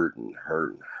hurt and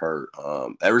hurt and hurt.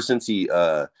 Ever since he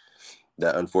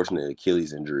that unfortunate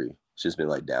Achilles injury, it's just been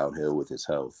like downhill with his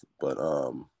health. But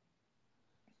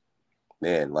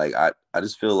man, like I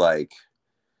just feel like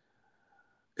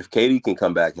if Katie can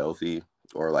come back healthy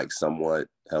or like somewhat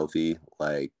healthy,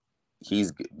 like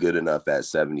he's good enough at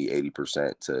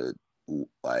 70-80% to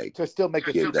like To still make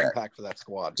a give huge that. impact for that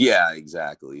squad. Yeah,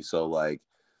 exactly. So like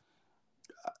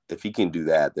if he can do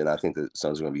that, then I think the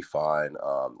Suns are going to be fine.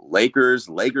 Lakers.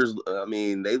 I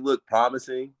mean, they look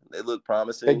promising.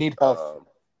 They need health.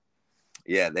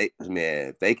 Yeah,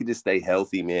 if they could just stay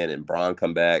healthy, man, and Bron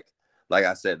come back. Like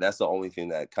I said, that's the only thing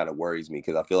that kind of worries me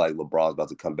because I feel like LeBron's about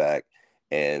to come back,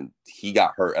 and he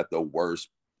got hurt at the worst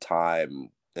time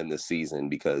in the season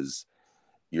because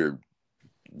you're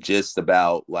just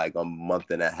about like a month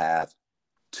and a half,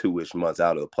 2-ish months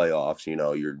out of the playoffs.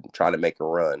 You're trying to make a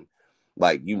run.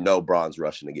 like, Bron's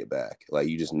rushing to get back. Like,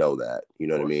 you just know that. You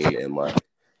know what I mean? And like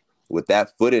with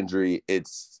that foot injury,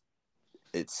 it's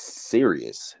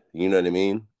serious. You know what I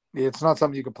mean? It's not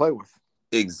something you can play with.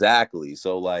 Exactly.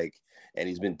 So like, and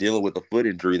he's been dealing with a foot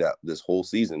injury that this whole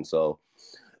season. So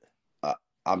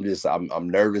I'm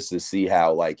nervous to see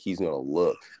how like he's gonna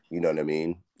look. You know what I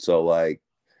mean? So like,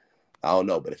 I don't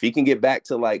know, but if he can get back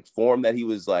to like form that he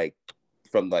was like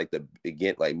from like the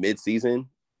beginning of mid-season,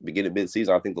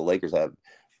 I think the Lakers have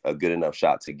a good enough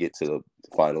shot to get to the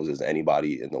finals as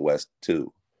anybody in the West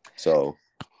too. So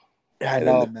yeah, I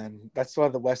know, man. That's why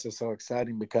the West is so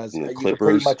exciting, because the you could pretty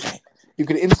Clippers, much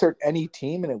insert any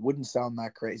team and it wouldn't sound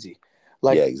that crazy.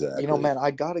 Like, yeah, exactly. man,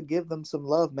 I gotta give them some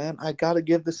love, man. I gotta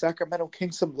give the Sacramento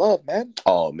Kings some love, man.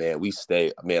 Oh man,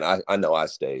 I know I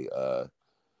stay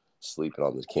sleeping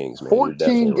on the Kings, man.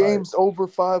 14 games over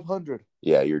 500.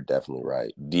 Yeah, you're definitely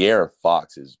right. De'Aaron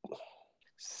Fox is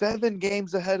 7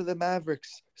 games ahead of the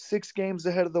Mavericks, 6 games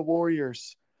ahead of the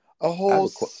Warriors, a whole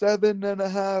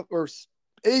 7.5 or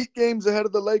 8 games ahead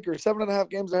of the Lakers, 7.5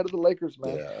 games ahead of the Lakers,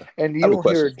 man. Yeah. And you don't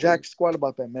hear jack squat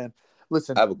about that, man.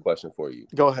 Listen, I have a question for you.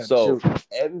 Go ahead. So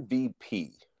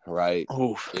MVP, right,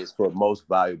 is for most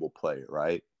valuable player,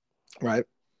 right? Right.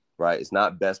 Right. It's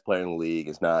not best player in the league.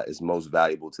 It's most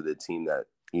valuable to the team that,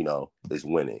 is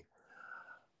winning.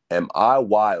 Am I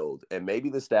wild? And maybe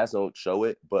the stats don't show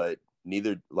it, but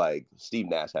neither, like, Steve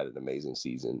Nash had an amazing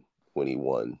season when he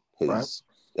won his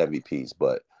MVPs,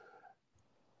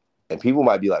 and people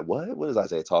might be like, what is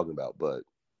Isaiah talking about? But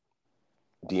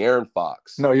De'Aaron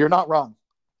Fox. No, you're not wrong.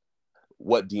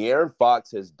 What De'Aaron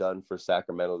Fox has done for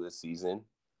Sacramento this season,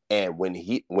 and when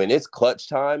it's clutch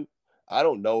time, I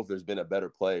don't know if there's been a better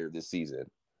player this season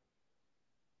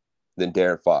than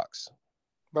De'Aaron Fox.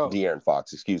 De'Aaron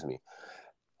Fox, excuse me.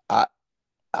 I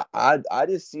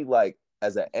just see, like,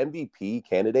 as an MVP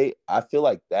candidate, I feel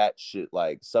like that should,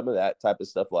 like, some of that type of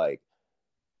stuff, like,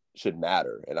 should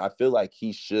matter. And I feel like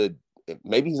he should,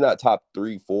 maybe he's not top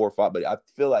 3, 4, 5, but I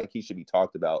feel like he should be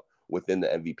talked about within the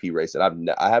MVP race.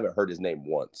 And I haven't heard his name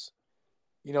once.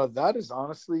 That is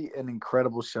honestly an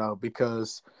incredible show,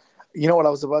 because what I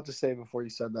was about to say before you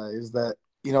said that is that,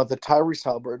 the Tyrese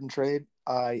Halliburton trade,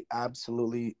 I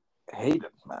absolutely hated,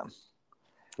 man.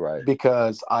 Right.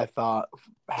 Because I thought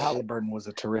Halliburton was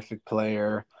a terrific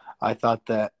player. I thought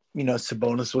that,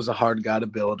 Sabonis was a hard guy to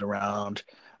build around.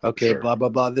 Okay, sure. Blah, blah,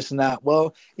 blah, this and that.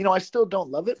 Well, I still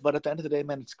don't love it, but at the end of the day,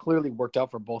 man, it's clearly worked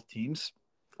out for both teams.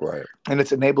 Right. And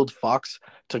it's enabled Fox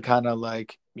to kind of,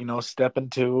 like, step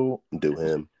into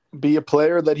be a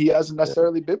player that he hasn't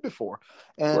necessarily been before.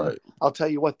 And I'll tell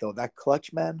you what, though, that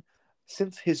clutch, man,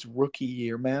 since his rookie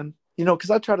year, man,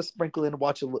 because I try to sprinkle in and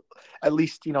watch at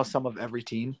least, some of every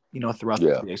team, throughout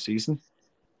the NBA season.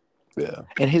 Yeah.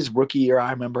 In his rookie year,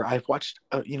 I remember I've watched,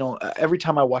 every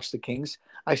time I watched the Kings,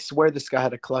 I swear this guy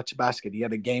had a clutch basket. He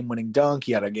had a game-winning dunk.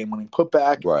 He had a game-winning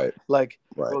putback. Right. Like,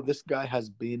 bro, this guy has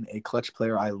been a clutch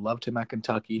player. I loved him at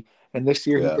Kentucky. And this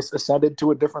year, he just ascended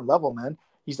to a different level, man.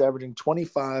 He's averaging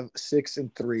 25, 6,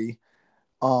 and 3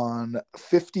 on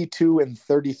 52 and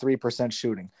 33%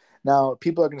 shooting. Now,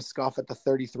 people are going to scoff at the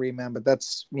 33, man, but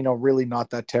that's, really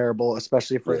not that terrible,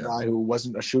 especially for a guy who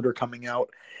wasn't a shooter coming out.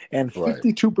 And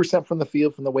 52% from the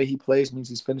field from the way he plays means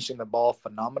he's finishing the ball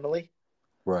phenomenally.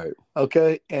 Right.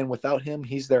 Okay. And without him,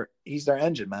 he's their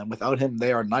engine, man. Without him,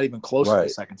 they are not even close to the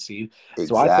second seed. Exactly.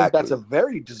 So I think that's a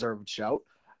very deserved shout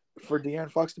for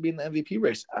De'Aaron Fox to be in the MVP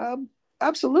race.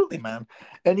 Absolutely, man.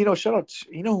 And, shout out,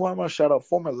 who I want to shout out?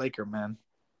 Former Laker, man.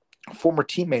 Former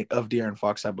teammate of De'Aaron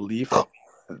Fox, I believe.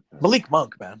 Malik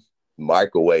Monk, man.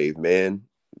 Microwave, man.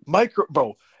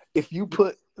 Bro, if you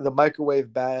put the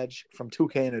microwave badge from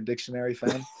 2K in a dictionary,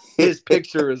 fam, his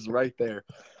picture is right there.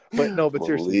 But no, but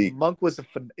seriously, Monk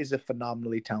is a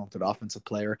phenomenally talented offensive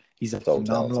player. He's a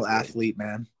phenomenal athlete,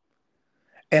 man.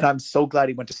 And I'm so glad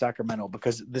he went to Sacramento,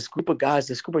 because this group of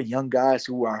young guys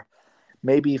who are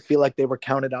maybe feel like they were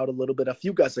counted out a little bit. A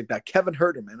few guys like that. Kevin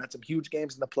Herter, man, had some huge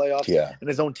games in the playoffs, and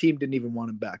his own team didn't even want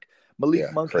him back.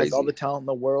 Malik Monk has all the talent in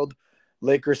the world.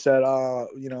 Lakers said,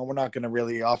 we're not going to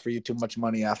really offer you too much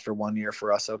money after 1 year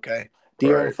for us, okay?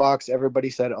 De'Aaron Fox,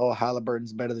 everybody said,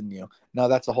 Halliburton's better than you. Now,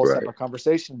 that's a whole separate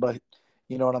conversation, but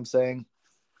you know what I'm saying?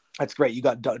 That's great. You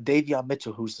got Davion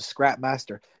Mitchell, who's the scrap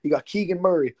master. You got Keegan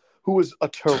Murray, who was a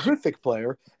terrific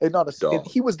player, and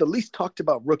he was the least talked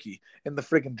about rookie in the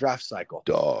friggin' draft cycle.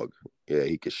 Dog. Yeah,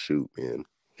 he could shoot, man.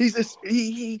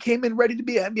 He came in ready to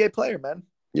be an NBA player, man.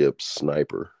 Yep,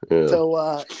 sniper. Yeah. So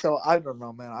I don't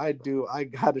know, man. I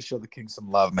had to show the Kings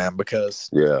some love, man, because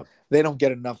they don't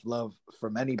get enough love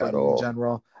from anybody in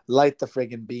general. Light the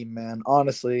friggin' beam, man.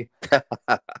 Honestly,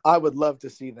 I would love to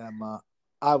see them.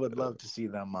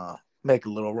 make a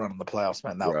little run in the playoffs,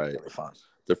 man. That would be Right. really fun.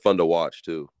 They're fun to watch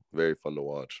too. Very fun to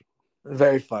watch.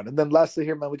 Very fun. And then lastly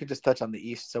here, man, we can just touch on the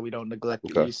East so we don't neglect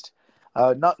the Okay. East.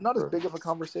 Not as Sure. big of a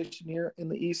conversation here in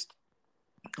the East,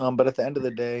 but at the end of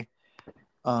the day,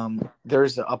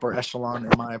 there's the upper echelon,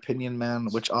 in my opinion, man,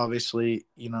 which obviously,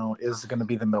 is going to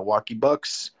be the Milwaukee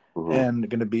Bucks Mm-hmm. and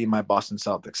going to be my Boston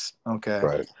Celtics. Okay.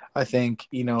 Right. I think,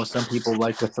 some people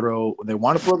like to they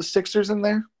want to throw the Sixers in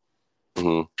there.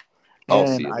 Mm-hmm. I'll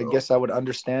And see it I though. guess I would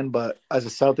understand, but as a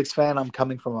Celtics fan, I'm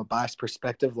coming from a biased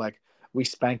perspective. Like, we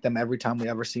spanked them every time we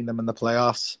ever seen them in the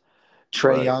playoffs.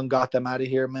 Trey Right. Young got them out of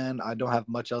here, man. I don't have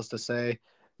much else to say.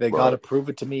 They got to Right. prove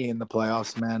it to me in the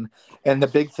playoffs, man. And the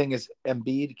big thing is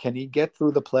Embiid, can he get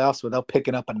through the playoffs without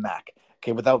picking up a knack?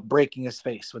 Okay, without breaking his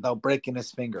face, without breaking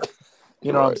his finger.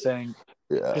 You know what I'm Right. saying?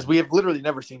 Yeah. Because we have literally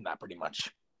never seen that pretty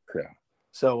much. Yeah.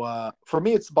 So for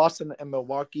me, it's Boston and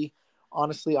Milwaukee.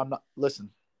 Honestly, I'm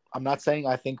not saying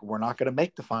I think we're not going to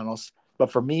make the finals,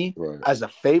 but for me, Right. as a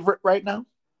favorite right now,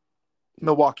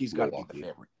 Milwaukee's got to be the Milwaukee.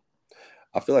 favorite.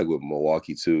 I feel like with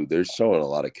Milwaukee too, they're showing a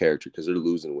lot of character because they're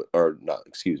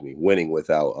winning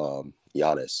without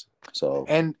Giannis. So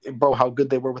And bro, how good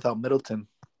they were without Middleton.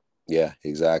 yeah,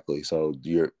 exactly. So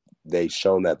they've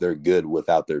shown that they're good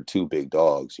without their two big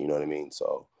dogs. You know what I mean?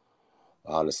 So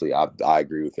honestly, I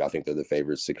agree with you. I think they're the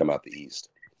favorites to come out the East.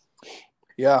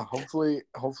 Yeah, hopefully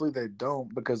they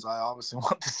don't, because I obviously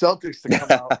want the Celtics to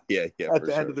come out yeah, at for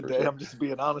the end sure, of the for day. sure. I'm just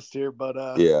being honest here, but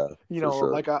Yeah,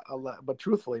 for sure. but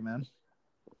truthfully, man,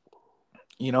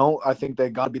 I think they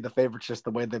got to be the favorites just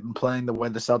the way they've been playing, the way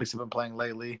the Celtics have been playing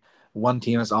lately. One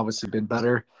team has obviously been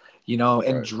better, and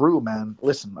Right. Drew, man,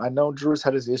 listen, I know Drew's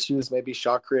had his issues, maybe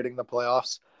shot creating the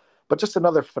playoffs, but just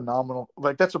another phenomenal,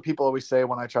 like, that's what people always say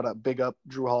when I try to big up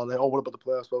Drew Holiday. Oh, what about the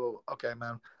playoffs? Blah, blah, blah. Okay,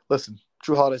 man, listen,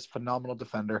 Drew Holiday's a phenomenal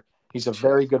defender. He's a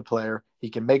very good player. He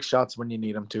can make shots when you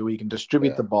need him to. He can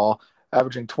distribute the ball,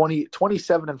 averaging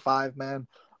 27 and 5, man,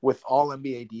 with all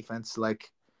NBA defense.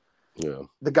 Like, Yeah.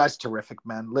 the guy's terrific,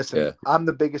 man. Listen, Yeah. I'm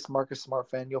the biggest Marcus Smart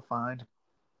fan you'll find.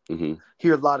 Mm-hmm.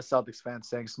 Hear a lot of Celtics fans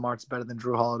saying Smart's better than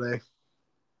Drew Holiday.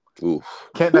 Oof.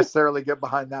 Can't necessarily get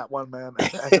behind that one, man,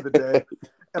 at the end of the day.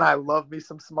 And I love me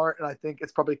some Smart, and I think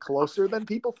it's probably closer than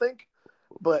people think.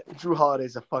 But Drew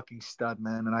Holiday's a fucking stud,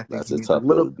 man, and I think That's he a needs a tough hill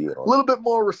little to be on. bit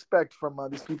more respect from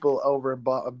these people over in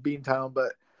Beantown.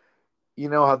 But you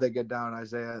know how they get down,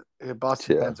 Isaiah.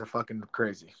 Boston fans are fucking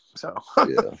crazy. So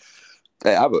yeah.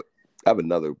 Hey, I have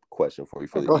another question for you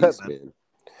for the go ahead, East, man.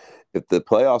 If the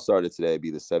playoffs started today, it'd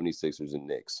be the 76ers and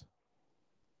Knicks.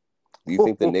 Do you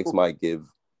think the Knicks might give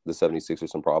the 76ers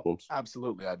some problems?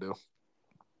 Absolutely, I do.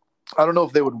 I don't know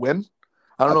if they would win.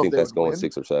 I think that's going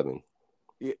 6 or 7.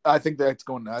 I think that's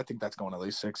going at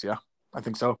least 6. Yeah, I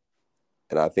think so.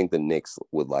 And I think the Knicks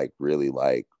would really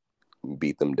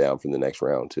beat them down from the next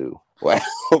round too. Like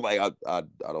I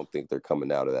don't think they're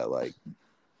coming out of that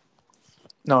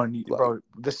No, bro,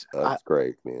 that's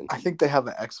great, man. I think they have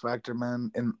an X factor,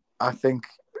 man, and I think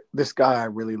this guy I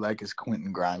really like is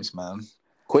Quentin Grimes, man.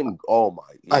 Quentin, oh my!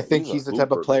 Yeah, I think he's the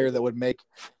type of player that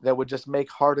would just make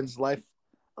Harden's life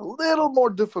a little more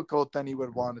difficult than he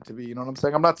would want it to be. You know what I'm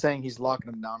saying? I'm not saying he's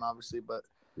locking him down, obviously, but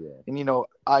and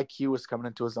IQ is coming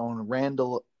into his own.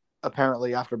 Randall,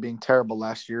 apparently, after being terrible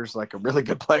last year, is like a really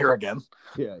good player again.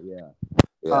 Yeah.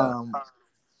 And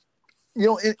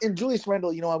Julius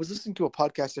Randle, I was listening to a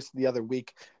podcast just the other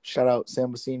week. Shout out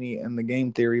Sam Bassini and the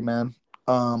Game Theory, man.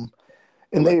 And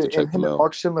him and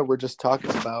Mark Schindler were just talking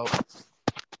about,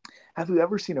 have you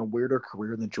ever seen a weirder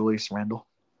career than Julius Randle?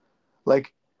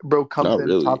 Like, bro comes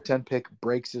in, top 10 pick,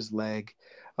 breaks his leg,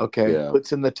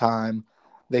 puts in the time.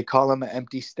 They call him an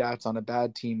empty stats on a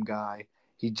bad team guy.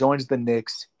 He joins the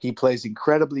Knicks. He plays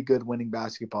incredibly good winning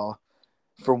basketball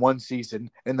for one season,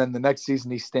 and then the next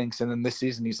season he stinks, and then this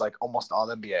season he's like almost all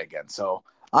NBA again. So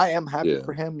I am happy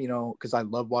for him, because I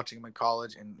love watching him in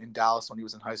college and in Dallas when he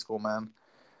was in high school, man.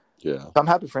 Yeah, I'm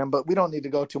happy for him, but we don't need to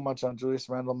go too much on Julius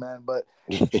Randle, man. But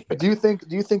do you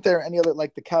think there are any other,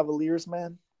 like the Cavaliers,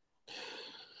 man?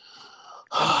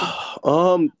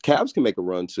 Cavs can make a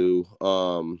run too.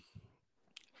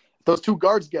 Those two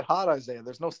guards get hot, Isaiah.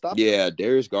 There's no stopping. Yeah,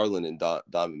 Darius Garland and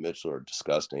Donovan Mitchell are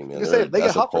disgusting, man. They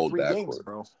get hot for 3 games,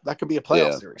 bro. That could be a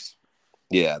playoff series.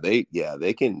 Yeah, they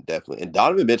can definitely. And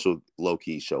Donovan Mitchell low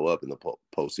key show up in the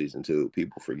postseason too.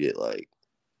 People forget,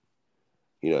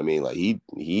 you know what I mean? Like he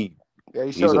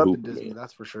showed up in Disney, man.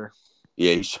 That's for sure.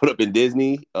 Yeah, he showed up in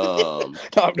Disney. I'm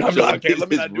not. Okay, let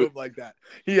me not do him like that.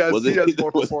 He has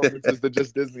more performances than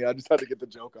just Disney. I just had to get the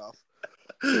joke off.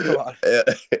 Come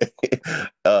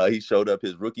on. He showed up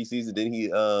his rookie season. Didn't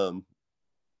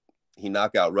he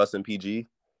knock out Russ and PG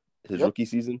his rookie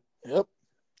season? Yep.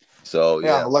 So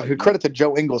Yeah, yeah, like credit to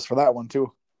Joe Ingles for that one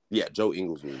too. yeah, Joe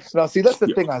Ingles was. No, see, that's the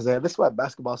thing, Isaiah. This is why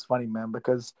basketball's funny, man,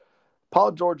 because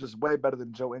Paul George is way better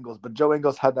than Joe Ingles, but Joe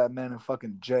Ingles had that man in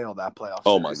fucking jail that playoff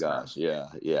Oh my series, man. gosh,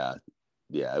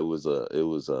 yeah. It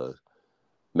was a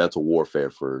mental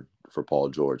warfare for Paul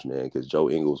George, man, because Joe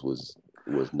Ingles was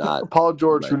not Paul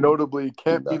George, who like notably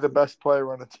can't be the nothing. best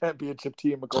player on a championship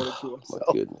team, according to My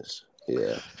himself. goodness,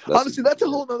 yeah. Honestly, that's a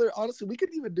whole nother. Honestly, we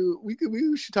could even do.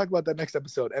 We should talk about that next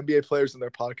episode. NBA players and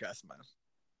their podcast, man.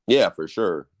 Yeah, for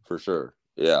sure.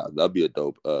 Yeah, that'd be a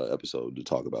dope episode to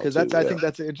talk about Because too. I think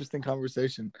that's an interesting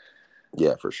conversation.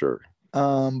 Yeah, for sure.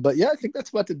 But yeah, I think that's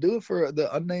about to do it for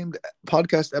the unnamed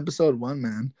podcast episode 1,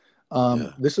 man.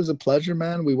 This was a pleasure,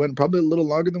 man. We went probably a little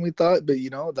longer than we thought, but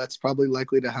that's probably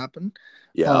likely to happen.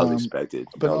 Yeah, I was expected.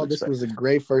 But no, this was a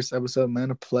great first episode,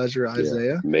 man. A pleasure,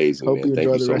 Isaiah. Yeah, amazing. Hope man. you Thank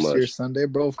enjoy you the so rest much. of your Sunday,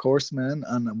 bro. Of course, man.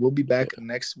 And we'll be back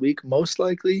next week, most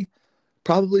likely.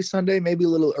 Probably Sunday, maybe a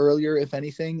little earlier, if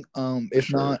anything.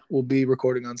 If not, we'll be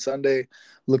recording on Sunday.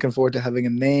 Looking forward to having a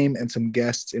name and some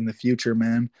guests in the future,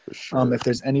 man. For sure. If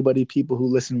there's people who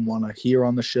listen want to hear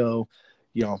on the show,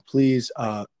 please,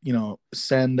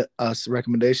 send us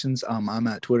recommendations. I'm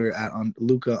at Twitter at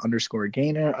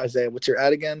Luca_Gainer. Isaiah, what's your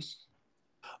ad again?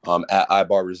 At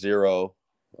iBarber0,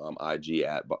 IG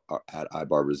at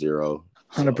iBarber0.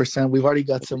 100%. We've already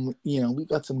got some, we've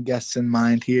got some guests in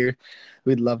mind here.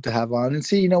 We'd love to have on and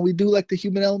see, we do like the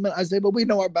human element, Isaiah, but we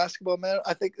know our basketball, man.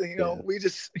 I think, we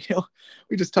just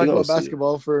talk about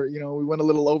basketball for, we went a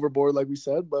little overboard, like we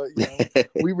said, but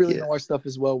we really know our stuff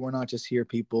as well. We're not just here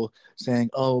people saying,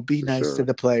 oh, be nice to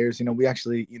the players. We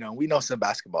actually, we know some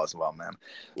basketball as well, man.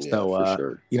 So, for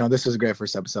sure. This is a great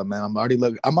first episode, man. I'm already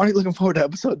looking forward to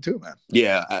episode 2, man.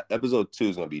 Yeah. Episode 2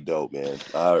 is going to be dope, man.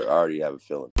 I already have a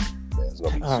feeling. Man, it's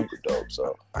gonna be super dope. So,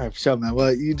 all right, for sure, man.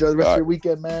 Well, you enjoy the rest of your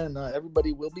weekend, man. And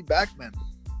everybody will be back, man.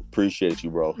 Appreciate you,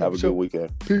 bro. Have a good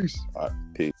weekend. Peace. All right,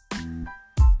 peace.